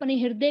आप अपने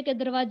हृदय के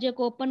दरवाजे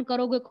को ओपन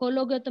करोगे,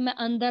 खोलोगे, तो मैं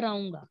अंदर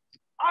आऊंगा।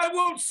 I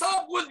will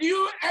sup with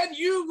you and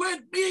you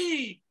with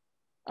me.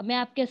 अब मैं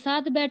आपके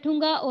साथ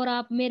बैठूंगा और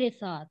आप मेरे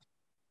साथ।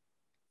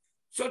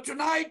 So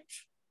tonight,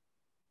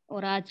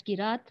 और आज की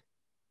रात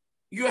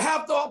you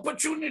have the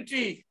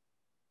opportunity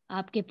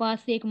आपके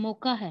पास एक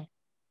मौका है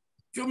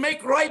to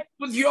make right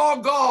with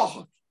your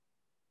God.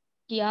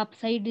 कि आप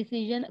सही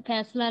डिसीजन,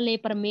 फैसला ले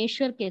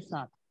परमेश्वर के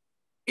साथ।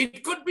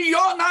 It could be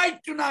your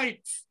night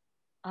tonight.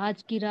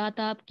 आज की रात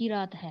आपकी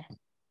रात है।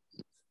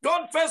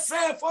 Don't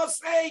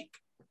forsake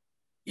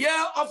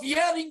of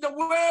hearing the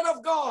word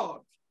of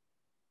God.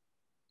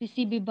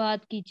 किसी भी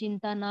बात की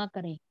चिंता ना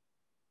करें।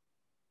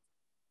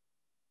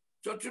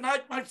 So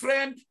tonight, my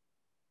friend,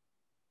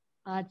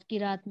 आज की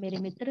रात मेरे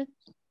मित्र,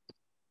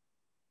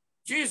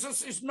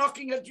 Jesus is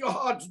knocking at your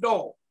heart's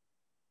door.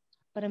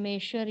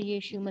 परमेश्वर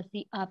यीशु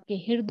मसीह आपके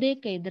हृदय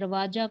के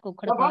दरवाजा को The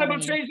खड़का Bible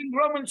रहे हैं। says in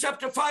Romans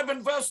chapter 5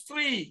 and verse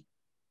 3,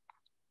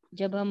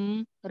 जब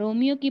हम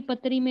रोमियो की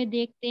पत्री में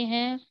देखते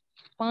हैं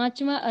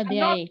 5वां and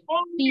अध्याय, not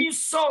only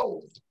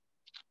so,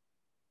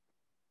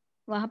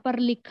 वहां पर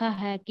लिखा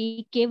है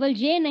कि केवल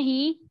ये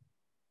नहीं,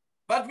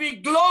 but we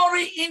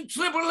glory in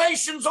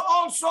tribulations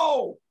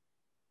also,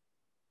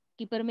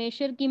 कि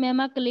परमेश्वर की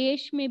महिमा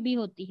क्लेश में भी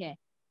होती है,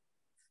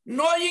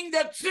 knowing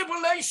that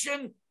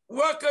tribulation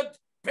worketh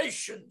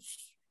patience.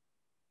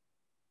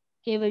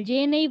 केवल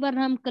ये नहीं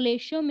वरना हम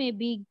क्लेशों में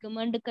भी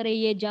घमंड करें,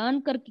 ये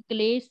जानकर कि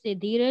क्लेश से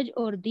धीरज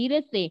और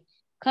धीरज से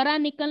खरा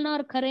निकलना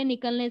और खरे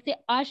निकलने से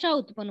आशा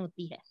उत्पन्न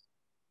होती है।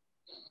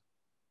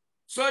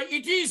 So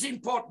it is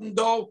important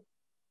though,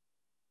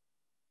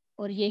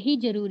 और यही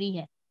जरूरी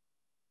है।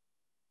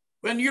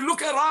 when you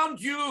look around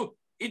you,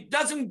 it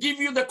doesn't give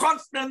you the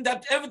confidence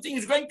that everything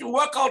is going to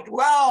work out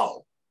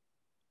well.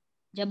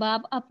 जब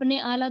आप अपने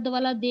आला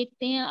दुआला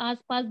देखते हैं,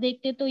 आसपास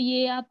देखते हैं, तो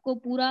ये आपको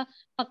पूरा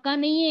पक्का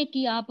नहीं है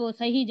कि आप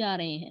सही जा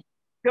रहे हैं।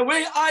 The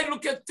way I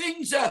look at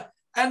things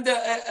and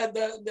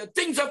the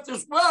things of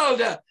this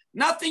world,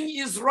 nothing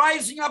is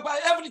rising up,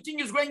 everything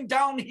is going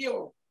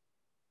downhill.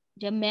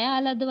 जब मैं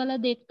आला दुआला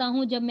देखता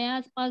हूँ, जब मैं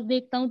आसपास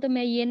देखता हूँ, तो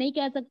मैं ये नहीं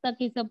कह सकता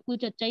कि सब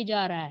कुछ अच्छा ही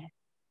जा रहा है।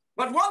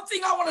 But one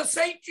thing I want to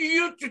say to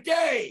you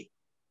today,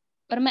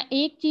 पर मैं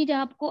एक चीज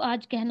आपको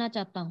आज कहना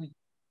चाहता हूँ,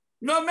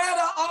 no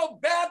matter how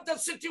bad the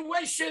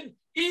situation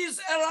is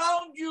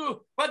around you,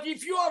 but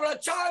if you are a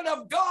child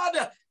of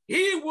God,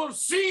 He will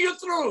see you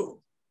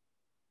through.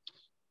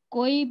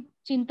 कोई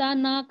चिंता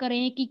ना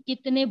करें कि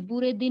कितने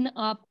बुरे दिन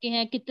आपके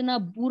हैं, कितना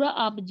बुरा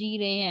आप जी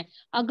रहे हैं।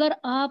 अगर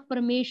आप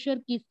परमेश्वर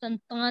की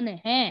संतान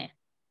हैं,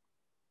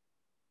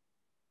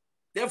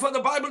 Therefore,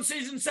 the Bible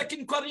says in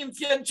 2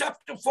 Corinthians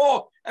chapter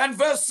 4 and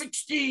verse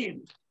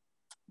 16,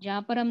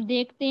 जहाँ पर हम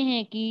देखते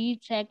हैं कि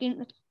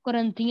 2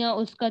 कुरिन्थियों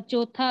उसका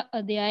 4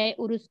 अध्याय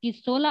और उसकी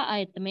 16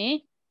 आयत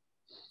में,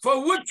 for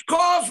which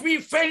cause we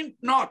faint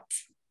not,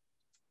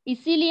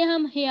 इसीलिए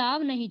हम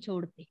हियाव नहीं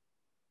छोड़ते,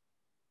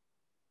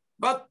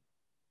 but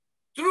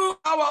through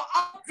our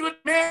outward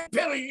man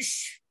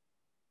perish,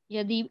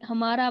 यदि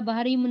हमारा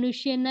बाहरी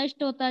मनुष्य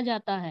नष्ट होता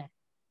जाता है,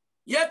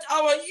 yet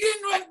our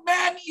inward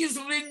man is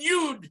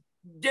renewed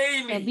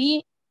daily.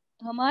 तभी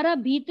हमारा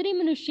भीतरी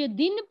मनुष्य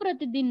दिन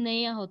प्रतिदिन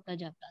नया होता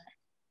जाता है।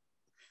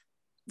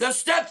 The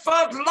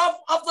steadfast love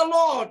of the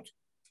Lord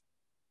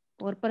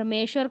और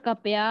परमेश्वर का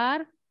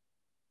प्यार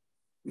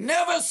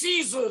never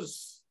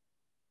ceases.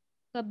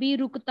 कभी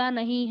रुकता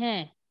नहीं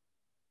है।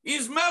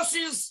 His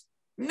mercies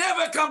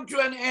never come to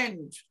an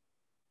end.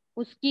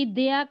 उसकी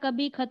दया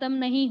कभी खत्म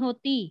नहीं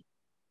होती।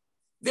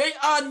 They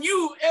are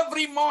new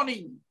every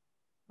morning.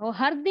 वो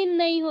हर दिन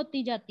नई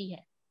होती जाती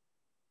है।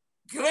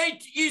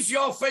 Great is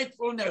your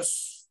faithfulness.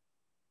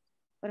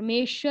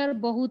 परमेश्वर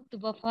बहुत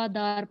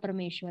वफादार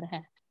परमेश्वर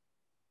है।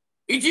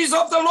 It is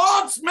of the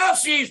Lord's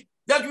mercies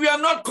that we are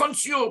not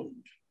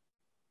consumed.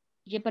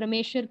 ये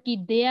परमेश्वर की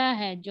दया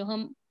है जो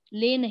हम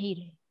ले नहीं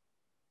रहे,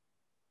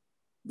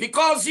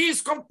 Because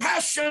His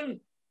compassion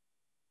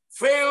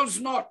fails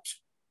not.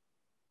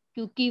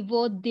 क्योंकि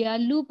वो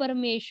दयालु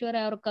परमेश्वर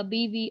है और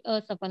कभी भी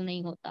असफल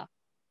नहीं होता।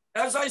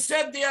 As I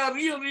said, they are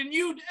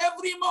renewed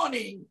every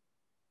morning.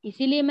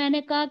 इसीलिए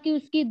मैंने कहा कि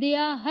उसकी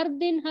दया हर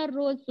दिन हर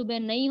रोज सुबह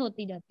नई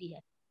होती जाती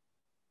है।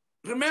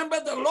 Remember,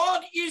 the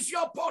Lord is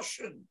your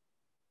portion.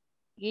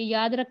 ये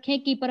याद रखें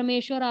कि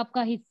परमेश्वर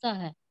आपका हिस्सा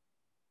है।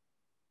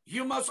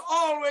 You must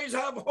always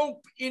have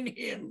hope in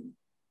Him.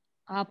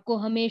 आपको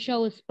हमेशा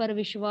उस पर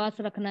विश्वास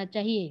रखना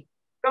चाहिए।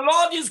 The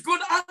Lord is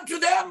good unto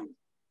them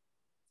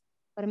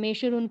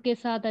परमेश्वर उनके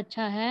साथ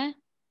अच्छा है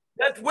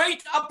that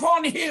wait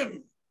upon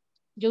him,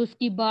 जो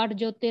उसकी बाट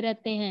जोते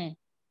रहते हैं,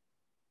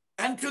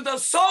 and to the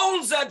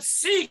souls that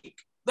seek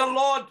the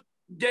Lord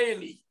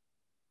daily.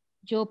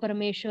 जो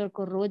परमेश्वर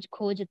को रोज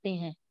खोजते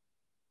हैं।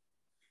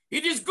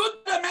 It is good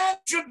that man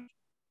should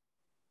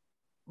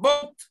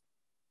both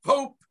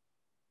hope,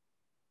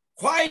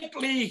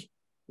 quietly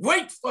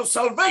wait for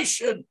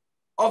salvation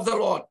of the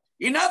Lord.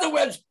 In other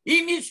words,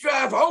 he needs to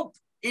have hope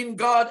in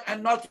God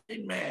and not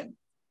in man.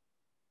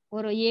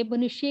 और ये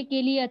मनुष्य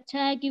के लिए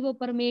अच्छा है कि वो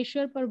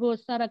परमेश्वर पर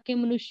भरोसा रखे,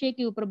 मनुष्य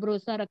के ऊपर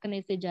भरोसा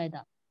रखने से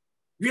ज्यादा।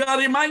 We are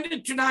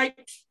reminded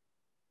tonight,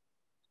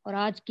 और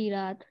आज की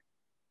रात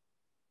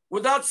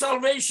without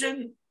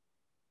salvation,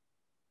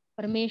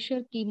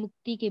 परमेश्वर की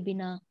मुक्ति के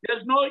बिना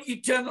there's no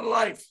eternal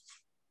life.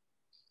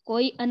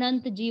 कोई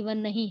अनंत जीवन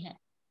नहीं है।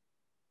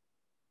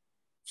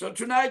 So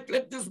tonight,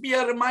 let this be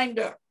a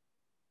reminder.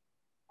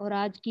 और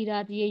आज की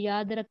रात ये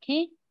याद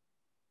रखें,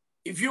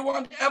 If you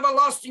want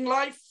everlasting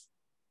life,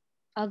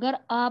 अगर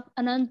आप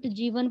अनंत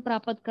जीवन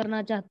प्राप्त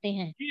करना चाहते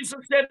हैं,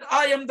 Jesus said,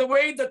 I am the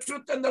way, the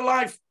truth, and the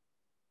life.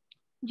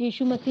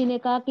 यीशु मसीह ने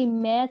कहा कि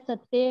मैं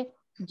सत्य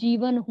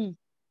जीवन हूँ।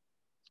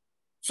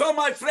 So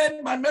my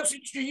friend, my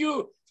message to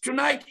you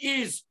tonight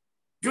is,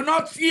 do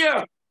not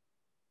fear.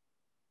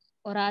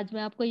 और आज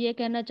मैं आपको ये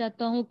कहना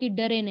चाहता हूँ कि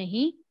डरे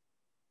नहीं,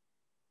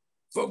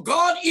 For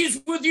God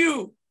is with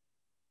you.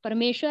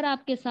 परमेश्वर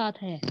आपके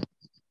साथ है।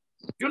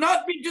 Do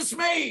not be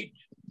dismayed.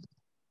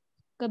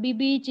 कभी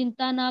भी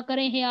चिंता ना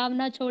करें, हियाव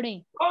ना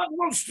छोड़ें। God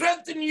will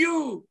strengthen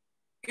you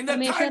in the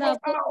time of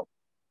doubt.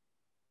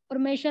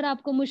 परमेश्वर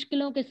आपको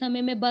मुश्किलों के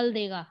समय में बल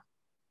देगा।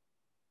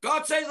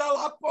 God says,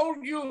 I'll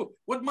uphold you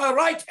with my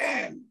right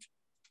hand.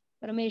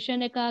 परमेश्वर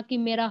ने कहा कि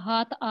मेरा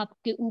हाथ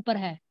आपके ऊपर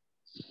है।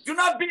 Do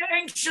not be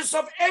anxious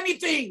of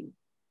anything,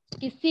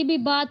 किसी भी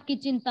बात की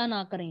चिंता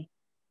ना करें,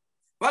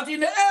 but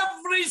in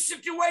every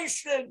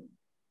situation,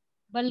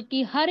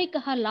 बल्कि हर एक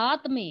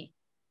हालात में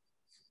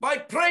by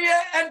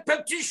prayer and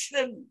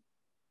petition,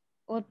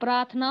 और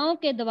प्रार्थनाओं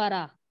के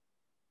द्वारा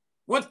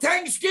with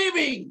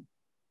thanksgiving,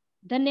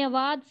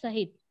 धन्यवाद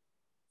सहित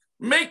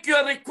make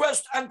your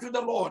request unto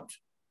the Lord.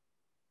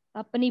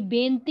 अपनी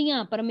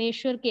बेनतियां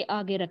परमेश्वर के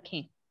आगे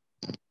रखें।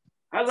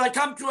 As I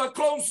come to a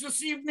close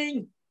this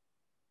evening,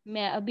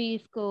 मैं अभी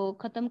इसको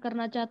खत्म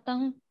करना चाहता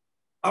हूँ।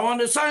 I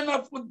want to sign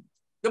up with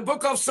the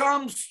book of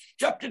Psalms,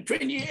 chapter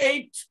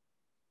 28,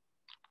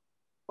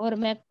 और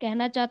मैं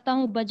कहना चाहता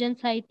हूँ भजन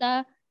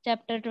संहिता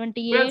chapter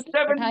verse 28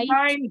 7 and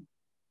 9.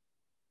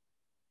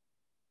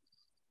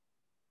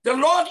 The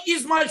Lord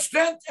is my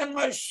strength and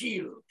my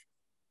shield.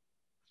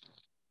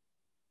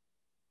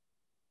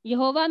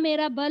 यहोवा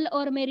मेरा बल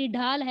और मेरी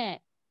ढाल है,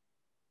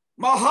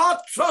 My heart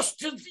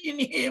trusted in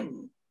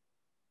him,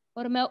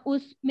 और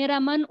मेरा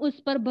मन उस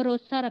पर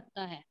भरोसा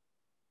रखता है,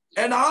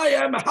 and I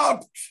am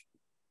helped.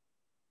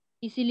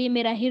 इसीलिए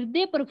मेरा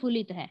हृदय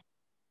प्रफुल्लित है।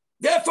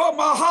 Therefore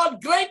my heart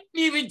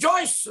greatly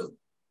rejoices,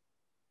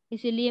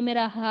 इसीलिए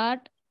मेरा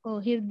हार्ट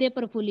और हृदय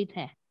प्रफुल्लित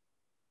है,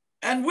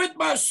 and with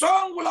my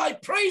song will I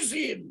praise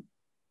him.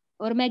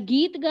 और मैं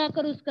गीत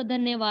गाकर उसका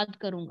धन्यवाद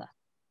करूंगा।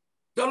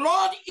 The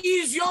Lord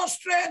is your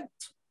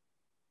strength,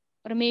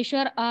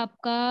 परमेश्वर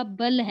आपका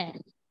बल है,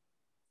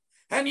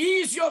 and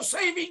he is your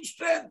saving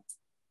strength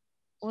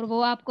और वो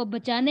आपको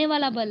बचाने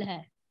वाला बल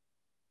है,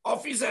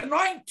 of his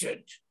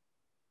anointed.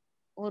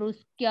 और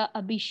उसका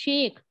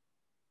अभिषेक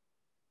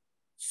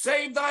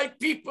Save thy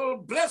people,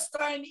 bless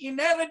thine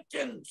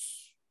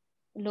inheritance.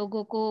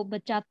 लोगों को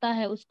बचाता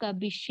है, उसका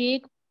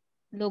अभिषेक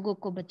लोगों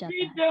को बचाता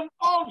Feed है them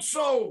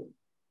also,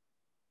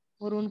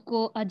 और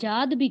उनको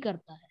आजाद भी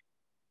करता है,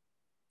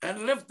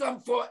 and lift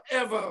them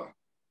forever.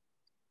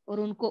 और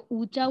उनको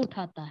ऊंचा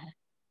उठाता है।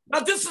 Now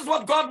this is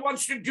what God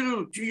wants to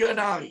do to you and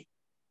I.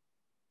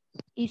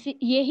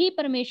 यही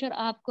परमेश्वर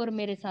आपको और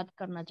मेरे साथ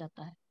करना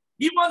चाहता है।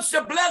 He wants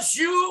to bless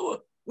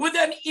you with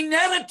an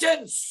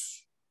inheritance.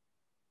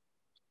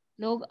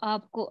 लोग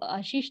आपको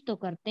आशीष तो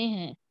करते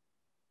हैं।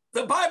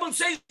 The Bible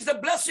says the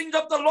blessings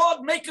of the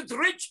Lord maketh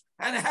rich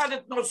and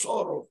addeth no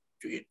sorrow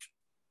to it.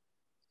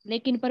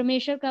 लेकिन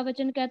परमेश्वर का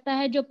वचन कहता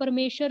है जो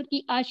परमेश्वर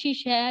की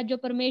आशीष है, जो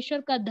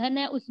परमेश्वर का धन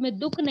है, उसमें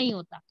दुख नहीं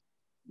होता।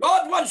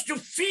 God wants to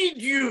feed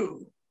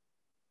you,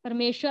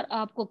 परमेश्वर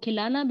आपको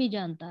खिलाना भी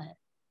जानता है,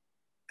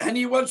 and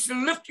he wants to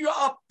lift you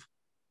up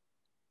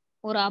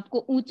और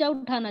आपको ऊंचा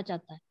उठाना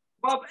चाहता है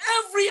above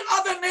every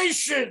other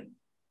nation,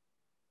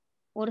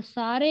 और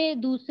सारे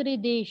दूसरे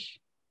देश,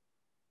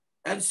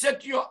 and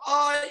set your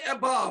eye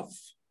above,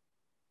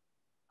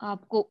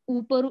 आपको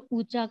ऊपर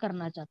ऊंचा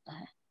करना चाहता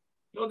है,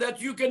 so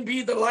that you can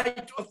be the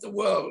light of the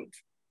world.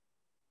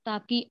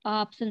 ताकि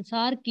आप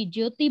संसार की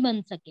ज्योति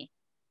बन सके।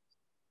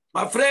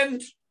 My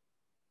friend,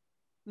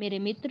 मेरे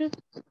मित्र,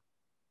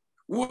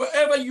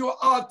 whoever you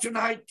are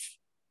tonight,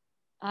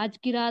 आज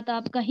की रात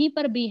आप कहीं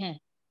पर भी हैं,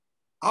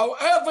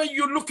 however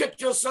you look at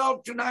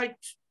yourself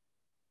tonight,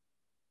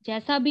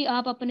 जैसा भी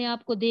आप अपने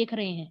आप को देख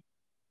रहे हैं,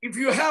 if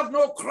you have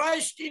no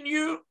Christ in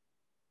you,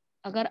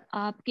 अगर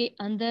आपके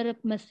अंदर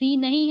मसीह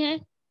नहीं है,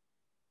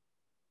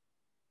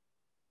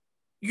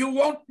 you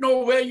won't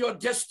know where your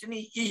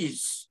destiny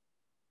is.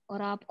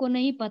 और आपको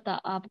नहीं पता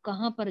आप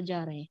कहाँ पर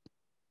जा रहे हैं।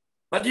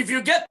 But if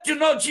you get to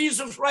know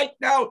Jesus right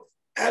now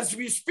as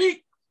we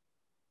speak,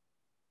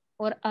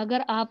 और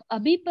अगर आप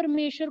अभी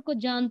परमेश्वर को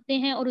जानते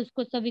हैं और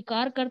उसको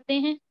स्वीकार करते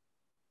हैं,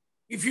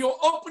 if you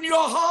open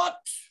your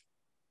heart,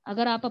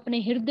 अगर आप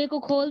अपने हृदय को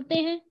खोलते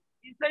हैं,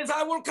 he says,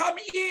 I will come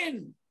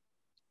in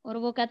और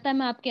वो कहता है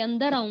मैं आपके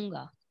अंदर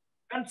आऊंगा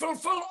and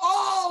fulfill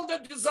all the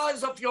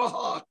desires of your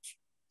heart.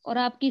 और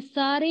आपकी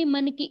सारी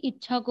मन की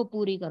इच्छा को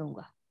पूरी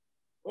करूंगा।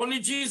 Only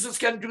Jesus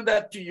can do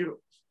that to you.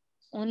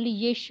 Only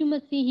यीशु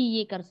मसीह ही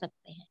ये कर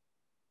सकते हैं।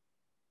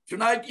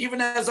 Tonight,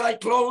 even as I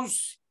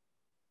close,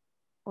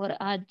 और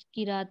आज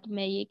की रात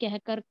मैं ये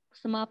कहकर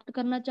समाप्त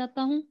करना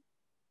चाहता हूँ,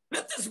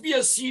 let this be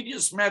a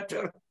serious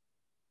matter.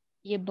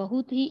 ये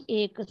बहुत ही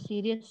एक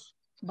सीरियस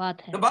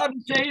बात है। The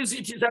Bible says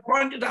it is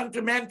appointed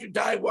unto man to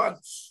die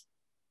once.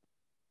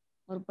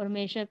 और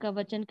परमेश्वर का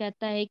वचन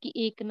कहता है कि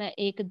एक न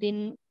एक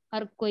दिन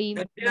हर कोई And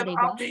मरेगा।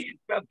 thereafter is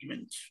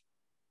judgment.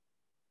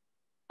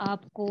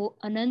 आपको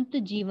अनंत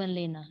जीवन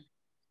लेना है।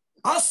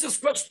 Ask this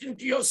question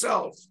to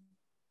yourself.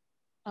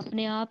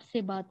 अपने आप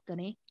से बात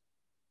करें,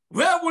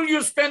 Where will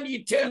you spend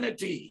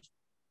eternity?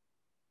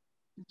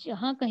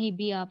 जहां कहीं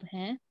भी आप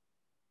हैं,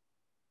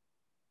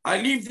 I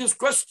leave this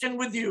question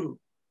with you.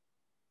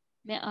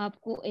 मैं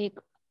आपको एक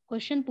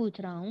क्वेश्चन पूछ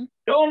रहा हूँ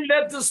Don't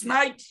let this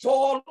night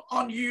fall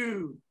on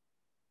you,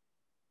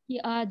 कि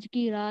आज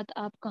की रात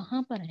आप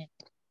कहाँ पर हैं,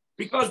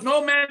 because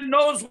no man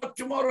knows what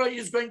tomorrow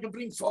is going to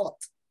bring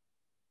forth.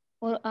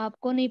 और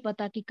आपको नहीं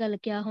पता कि कल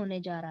क्या होने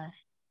जा रहा है।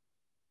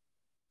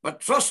 But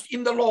trust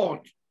in the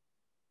Lord.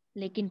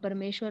 लेकिन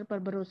परमेश्वर पर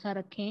भरोसा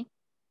रखें।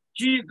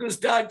 Jesus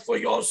died for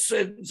your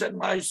sins and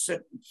my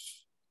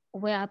sins.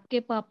 वह आपके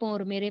पापों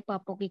और मेरे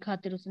पापों की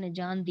खातिर उसने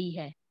जान दी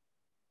है।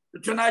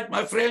 Tonight,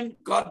 my friend,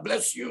 God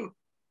bless you.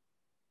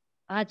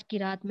 आज की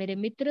रात मेरे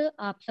मित्र,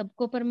 आप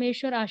सबको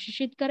परमेश्वर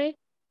आशीषित करे।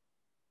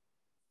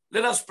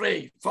 Let us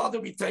pray.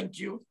 Father, we thank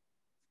you.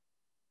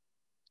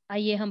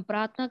 आइए हम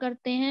प्रार्थना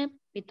करते हैं।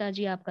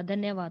 पिताजी, आपका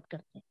धन्यवाद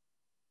करते हैं।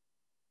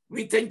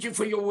 We thank you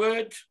for your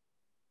word.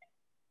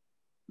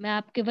 मैं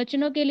आपके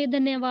वचनों के लिए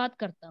धन्यवाद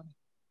करता हूँ।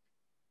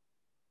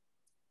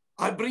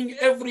 I bring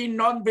every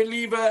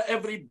non-believer,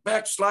 every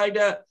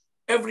backslider,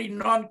 every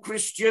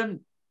non-Christian,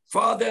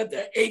 Father,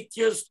 the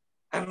atheist,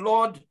 and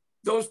Lord,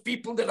 those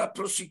people that are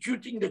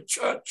persecuting the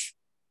church.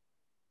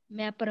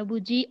 मैं प्रभु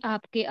जी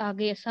आपके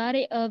आगे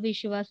सारे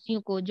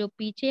अविश्वासियों को जो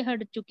पीछे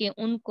हट चुके हैं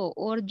उनको,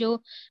 और जो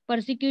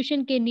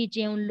परसिक्यूशन के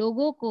नीचे हैं उन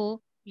लोगों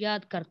को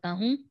याद करता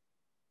हूँ।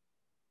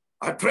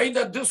 I pray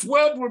that this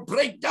word will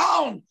break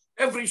down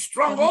every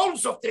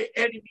strongholds of the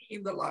enemy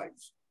in the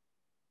lives.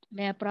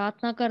 मैं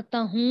प्रार्थना करता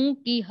हूँ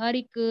कि हर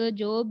एक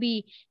जो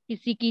भी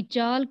किसी की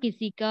चाल,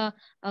 किसी का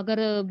अगर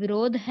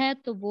विरोध है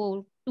तो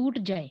वो टूट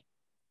जाए।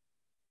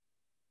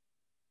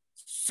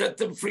 Set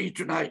them free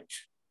tonight.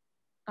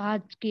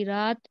 आज की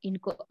रात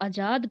इनको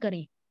आजाद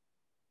करें।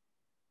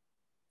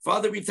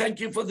 Father, we thank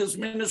you for this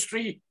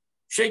ministry.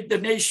 Shake the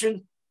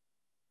nation.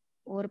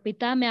 और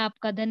पिता, मैं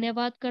आपका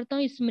धन्यवाद करता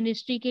हूँ इस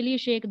मिनिस्ट्री के लिए,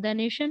 shake the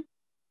nation.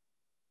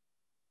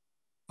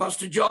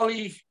 Pastor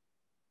Jolly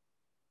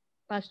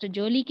pastor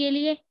जोली के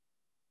लिए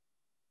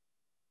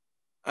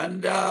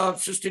and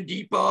Sister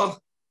Deepa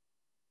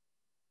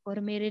और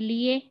मेरे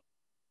लिए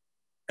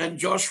and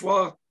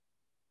Joshua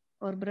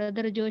और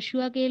ब्रदर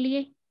जोशुआ के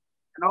लिए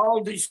and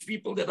all these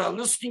people that are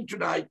listening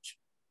tonight.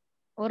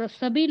 और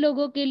सभी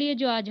लोगों के लिए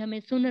जो आज हमें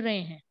सुन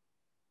रहे हैं।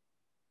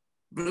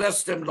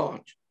 Bless them,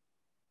 Lord.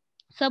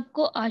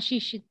 सबको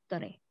आशीषित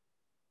करें।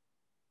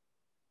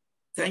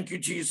 Thank you,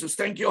 Jesus.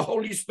 Thank you,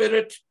 Holy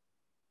Spirit.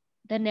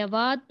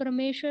 धन्यवाद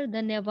परमेश्वर,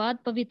 धन्यवाद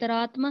पवित्र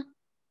आत्मा।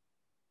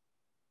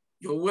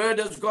 Your word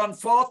has gone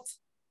forth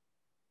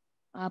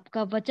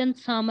आपका वचन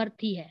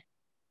सामर्थी है,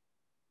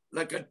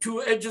 like a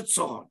two-edged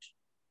sword.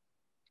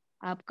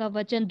 आपका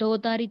वचन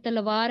दो-धारी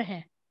तलवार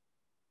है।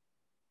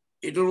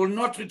 It will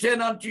not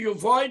return unto you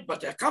void,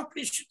 but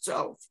accomplish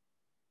itself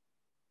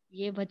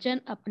ये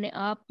वचन अपने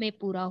आप में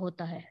पूरा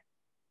होता है,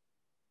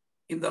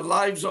 in the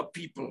lives of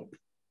people.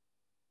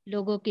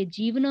 लोगों के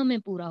जीवनों में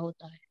पूरा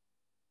होता है।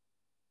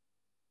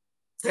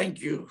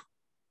 Thank you.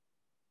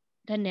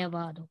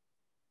 धन्यवाद हो।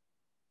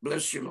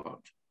 Bless you,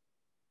 Lord.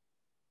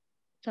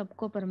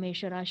 सबको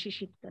परमेश्वर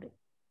आशीषित करे।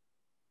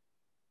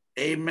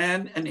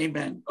 Amen and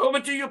amen. Over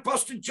to you,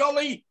 Pastor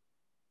Jolly.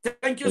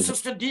 Thank you,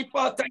 Sister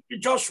Deepa. Thank you,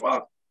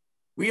 Joshua.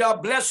 We are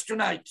blessed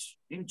tonight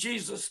in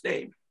Jesus'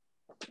 name.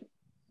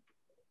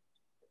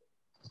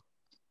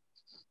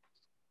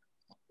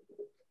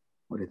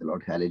 Praise the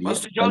Lord. Hallelujah.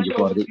 Pastor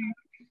Jolly,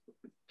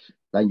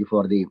 Thank you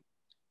for the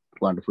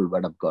wonderful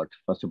word of God.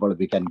 First of all,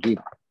 we can give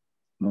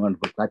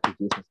wonderful thank to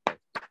Jesus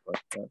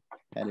Christ.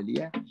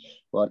 Hallelujah.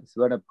 For this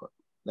word of God.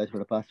 That's what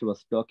the pastor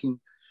was talking.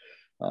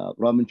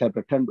 Romans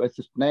chapter 10,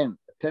 verses 9,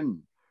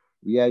 10.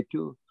 We have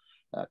to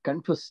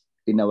confess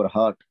in our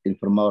heart and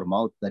from our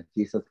mouth that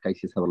Jesus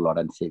Christ is our Lord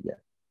and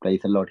Savior.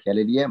 Praise the Lord.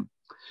 Hallelujah.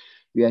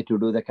 We have to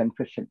do the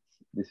confession.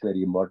 This is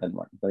very important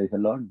one. Praise the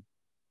Lord.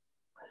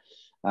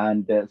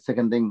 And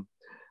second thing,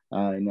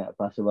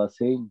 pastor was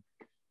saying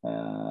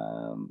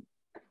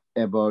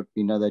about,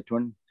 that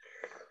one,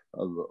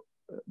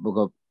 book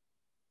of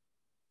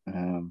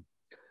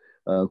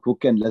who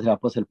can, let the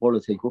Apostle Paul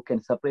is saying, who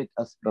can separate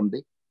us from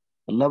the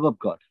love of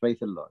God? Praise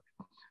the Lord.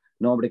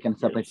 Nobody can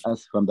separate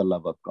us from the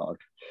love of God.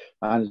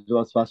 And it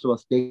was first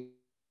was taken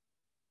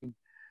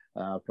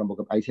from book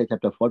of Isaiah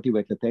chapter 40,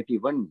 verse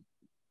 31.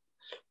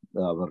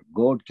 Our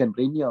God can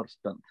renew our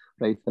strength.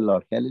 Praise the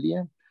Lord.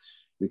 Hallelujah.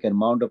 We can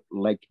mount up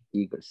like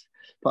eagles.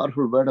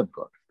 Powerful word of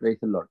God. Praise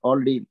the Lord.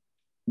 Already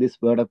this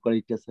word of God,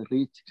 it has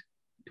reached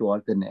to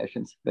all the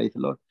nations. Praise the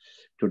Lord.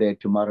 Today,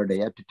 tomorrow,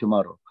 day after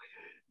tomorrow.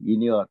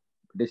 In your,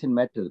 doesn't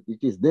matter. It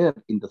is there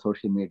in the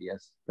social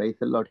medias. Praise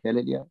the Lord.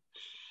 Hallelujah.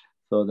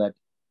 So that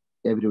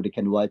everybody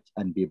can watch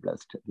and be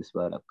blessed. This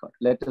word of God.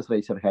 Let us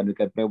raise our hand. We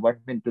can pray 1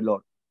 minute to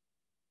Lord.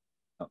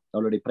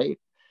 Already prayed.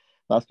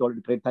 Last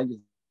already prayed. Thank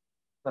you.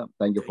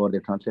 Thank you for the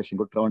translation.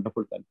 Good,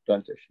 wonderful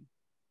translation.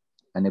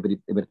 And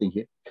everything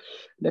here.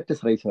 Let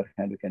us raise our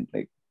hand. We can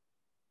pray.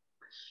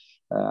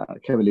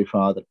 Heavenly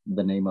Father, in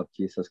the name of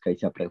Jesus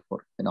Christ, I pray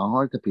for and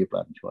all the people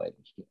are joining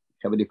here.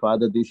 Heavenly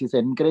Father, this is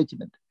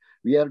encouragement.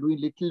 We are doing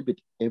little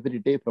bit every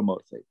day from our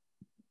side.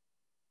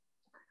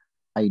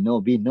 I know,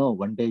 we know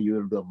one day you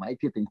will do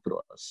mighty things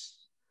through us.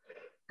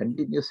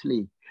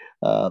 Continuously,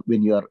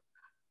 when you are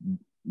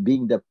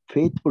being the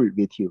faithful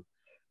with you,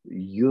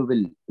 you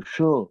will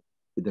show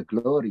the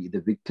glory, the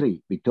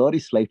victory,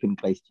 victorious life in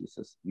Christ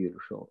Jesus. You will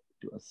show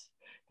to us.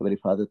 Heavenly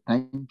Father,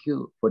 thank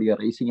you for your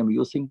raising and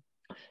using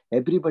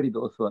everybody,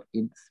 those who are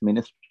in this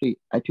ministry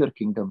at your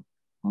kingdom,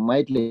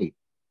 mightily.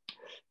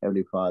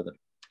 Heavenly Father,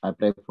 I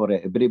pray for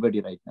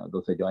everybody right now.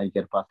 Those who are joining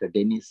here, Pastor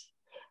Dennis,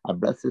 I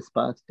bless this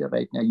pastor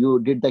right now. You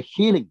did the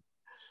healing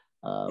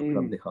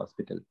from the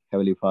hospital.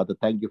 Heavenly Father,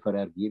 thank you for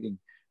our giving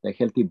the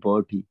healthy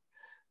body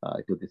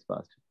to this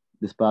pastor.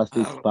 This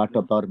pastor is part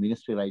of our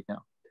ministry right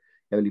now.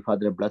 Heavenly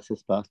Father, bless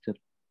this pastor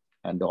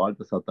and all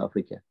the South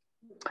Africa.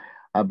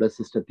 I bless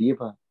Sister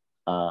Diva,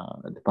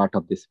 the part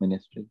of this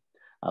ministry.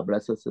 I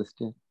bless her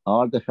sister,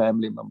 all the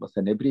family members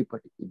and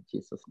everybody in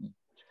Jesus' name.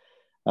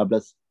 I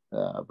bless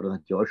Brother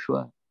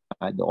Joshua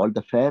and all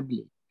the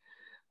family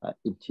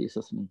in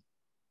Jesus' name.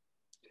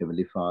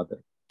 Heavenly Father,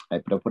 I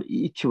pray for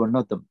each one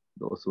of them,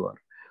 those who are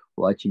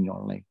watching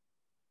online,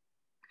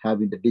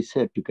 having the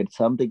desire to get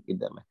something in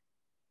their life.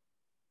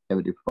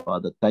 Heavenly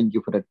Father, thank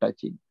you for the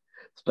touching,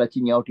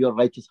 stretching out your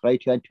righteous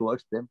right hand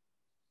towards them.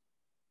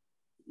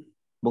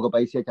 Book of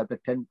Isaiah chapter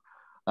 10,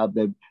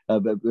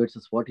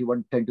 verses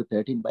 41, 10 to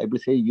 13, Bible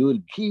says, you will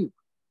give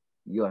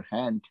your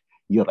hand,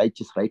 your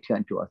righteous right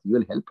hand to us. You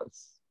will help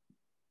us.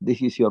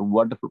 This is your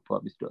wonderful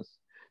promise to us.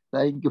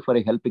 Thank you for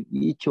helping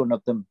each one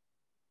of them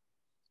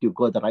to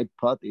go the right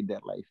path in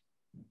their life.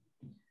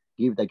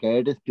 Give the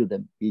guidance to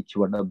them, each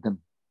one of them,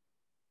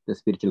 the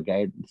spiritual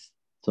guidance,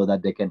 so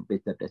that they can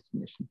reach the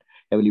destination.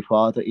 Heavenly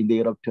Father, in the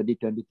year of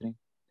 2023,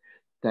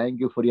 thank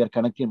you for your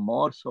connecting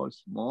more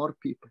souls, more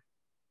people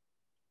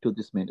to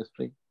this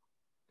ministry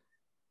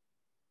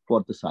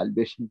for the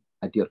salvation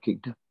at your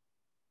kingdom.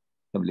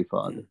 Heavenly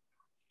Father,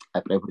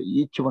 I pray for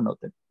each one of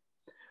them.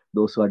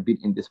 Those who have been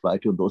in this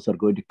fight, and those who are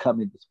going to come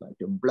in this fight,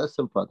 bless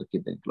them, Father,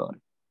 give them glory.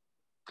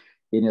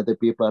 Any other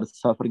people are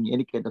suffering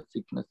any kind of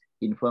sickness,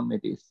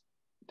 infirmities,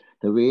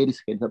 the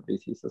various kinds of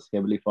diseases.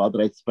 Heavenly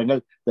Father, I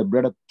sprinkle the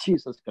blood of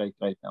Jesus Christ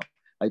right now.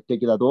 I take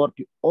the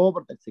authority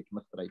over that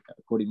sickness right now.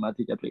 According to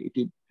Matthew chapter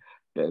 18,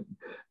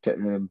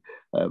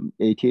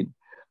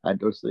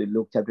 and also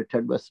Luke chapter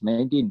 10, verse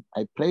 19.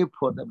 I pray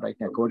for them right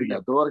now, according to the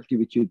authority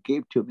which you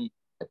gave to me.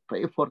 I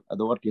pray for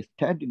authority,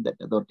 stand in that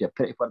authority. I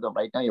pray for them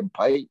right now.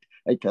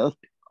 I cast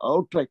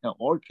out right now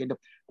all kind of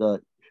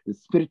the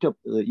spirit of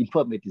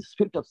infirmity,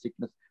 spirit of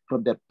sickness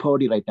from their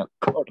body right now.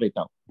 Come out right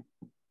now.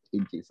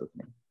 In Jesus'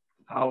 name.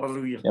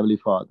 Hallelujah. Heavenly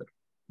Father,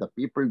 the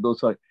people,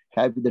 those who are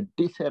having the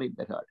desire in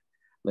their heart,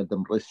 let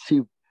them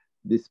receive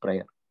this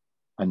prayer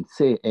and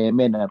say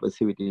amen and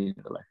receive it in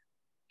your life.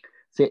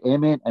 Say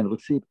amen and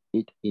receive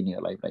it in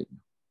your life right now.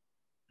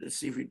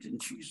 Receive it in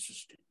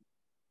Jesus' name.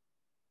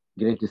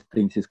 Greatest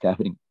things is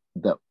happening.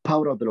 The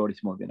power of the Lord is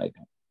moving right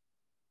now.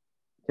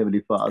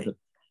 Heavenly Father,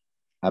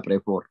 I pray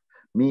for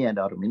me and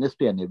our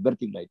ministry and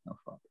everything right now,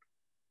 Father.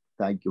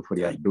 Thank you for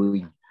your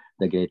doing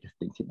the greatest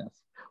things in us.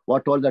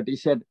 What all that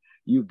is said,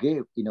 you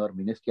gave in our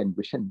ministry and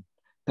vision.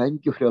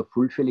 Thank you for your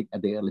fulfilling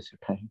at the earliest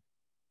time.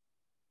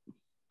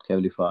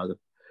 Heavenly Father,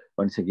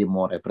 once again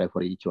more, I pray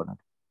for each one.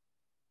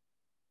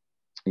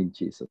 In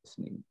Jesus'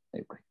 name, I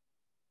pray.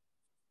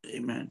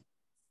 Amen.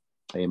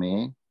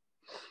 Amen.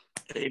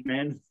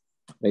 Amen.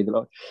 Praise the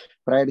Lord.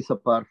 Prayer is a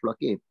powerful.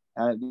 Okay,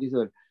 these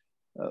are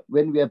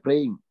when we are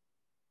praying,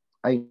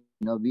 I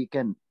know we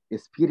can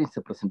experience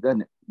the presence.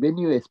 Then, when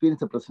you experience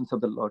the presence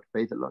of the Lord,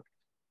 praise the Lord.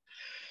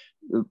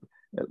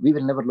 We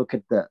will never look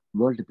at the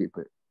world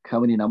people. How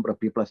many number of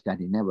people are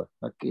standing? Never.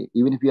 Okay,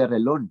 even if you are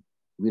alone,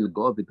 we'll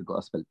go with the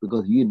gospel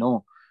because you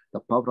know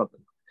the power of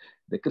it.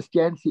 The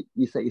Christianity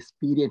is an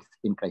experience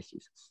in Christ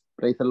Jesus.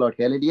 Praise the Lord.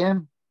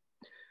 Hallelujah.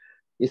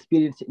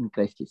 Experience in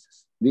Christ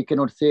Jesus. We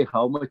cannot say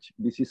how much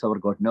this is our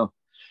God. No,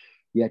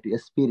 we have to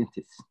experience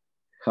this.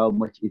 How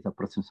much is the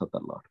presence of the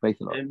Lord. Praise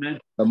the Lord. Amen.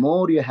 The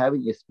more you're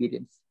having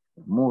experience,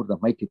 more the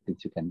mighty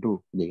things you can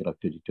do in the year of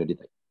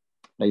 2023.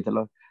 Praise the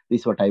Lord.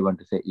 This is what I want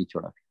to say, each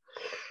one of you.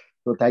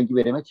 So thank you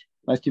very much.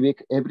 Next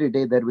week, every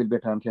day there will be a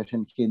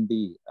translation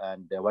Hindi,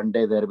 and one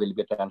day there will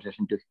be a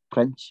translation to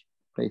French.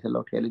 Praise the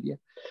Lord. Hallelujah.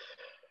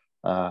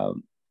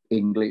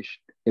 English.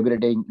 Every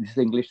day, this is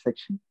the English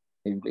section,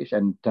 English,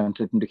 and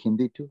translating to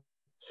Hindi too.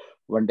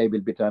 One day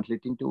we'll be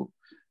translating to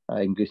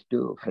English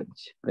to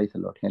French. Praise the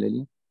Lord.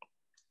 Hallelujah.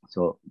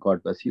 So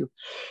God bless you.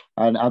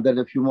 And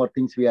a few more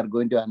things we are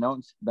going to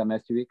announce the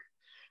next week.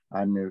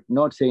 And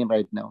not saying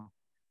right now.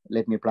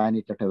 Let me plan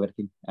it out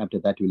everything. After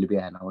that, we'll be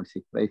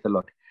announcing. Praise the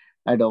Lord.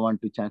 I don't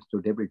want to chance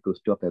to devil to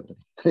stop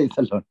everything. Praise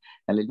the Lord.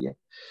 Hallelujah.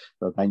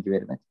 So thank you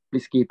very much.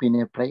 Please keep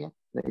in a prayer.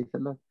 Praise the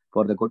Lord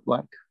for the good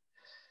work.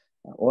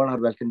 All are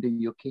welcome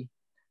to UK.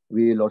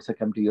 We will also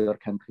come to your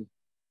country.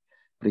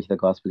 Preach the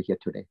gospel here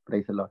today.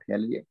 Praise the Lord.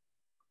 Hallelujah.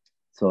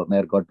 So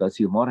may God bless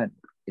you more and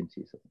in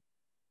Jesus'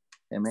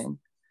 name. Amen.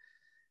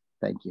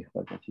 Thank you.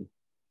 God bless you.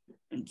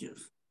 Thank you.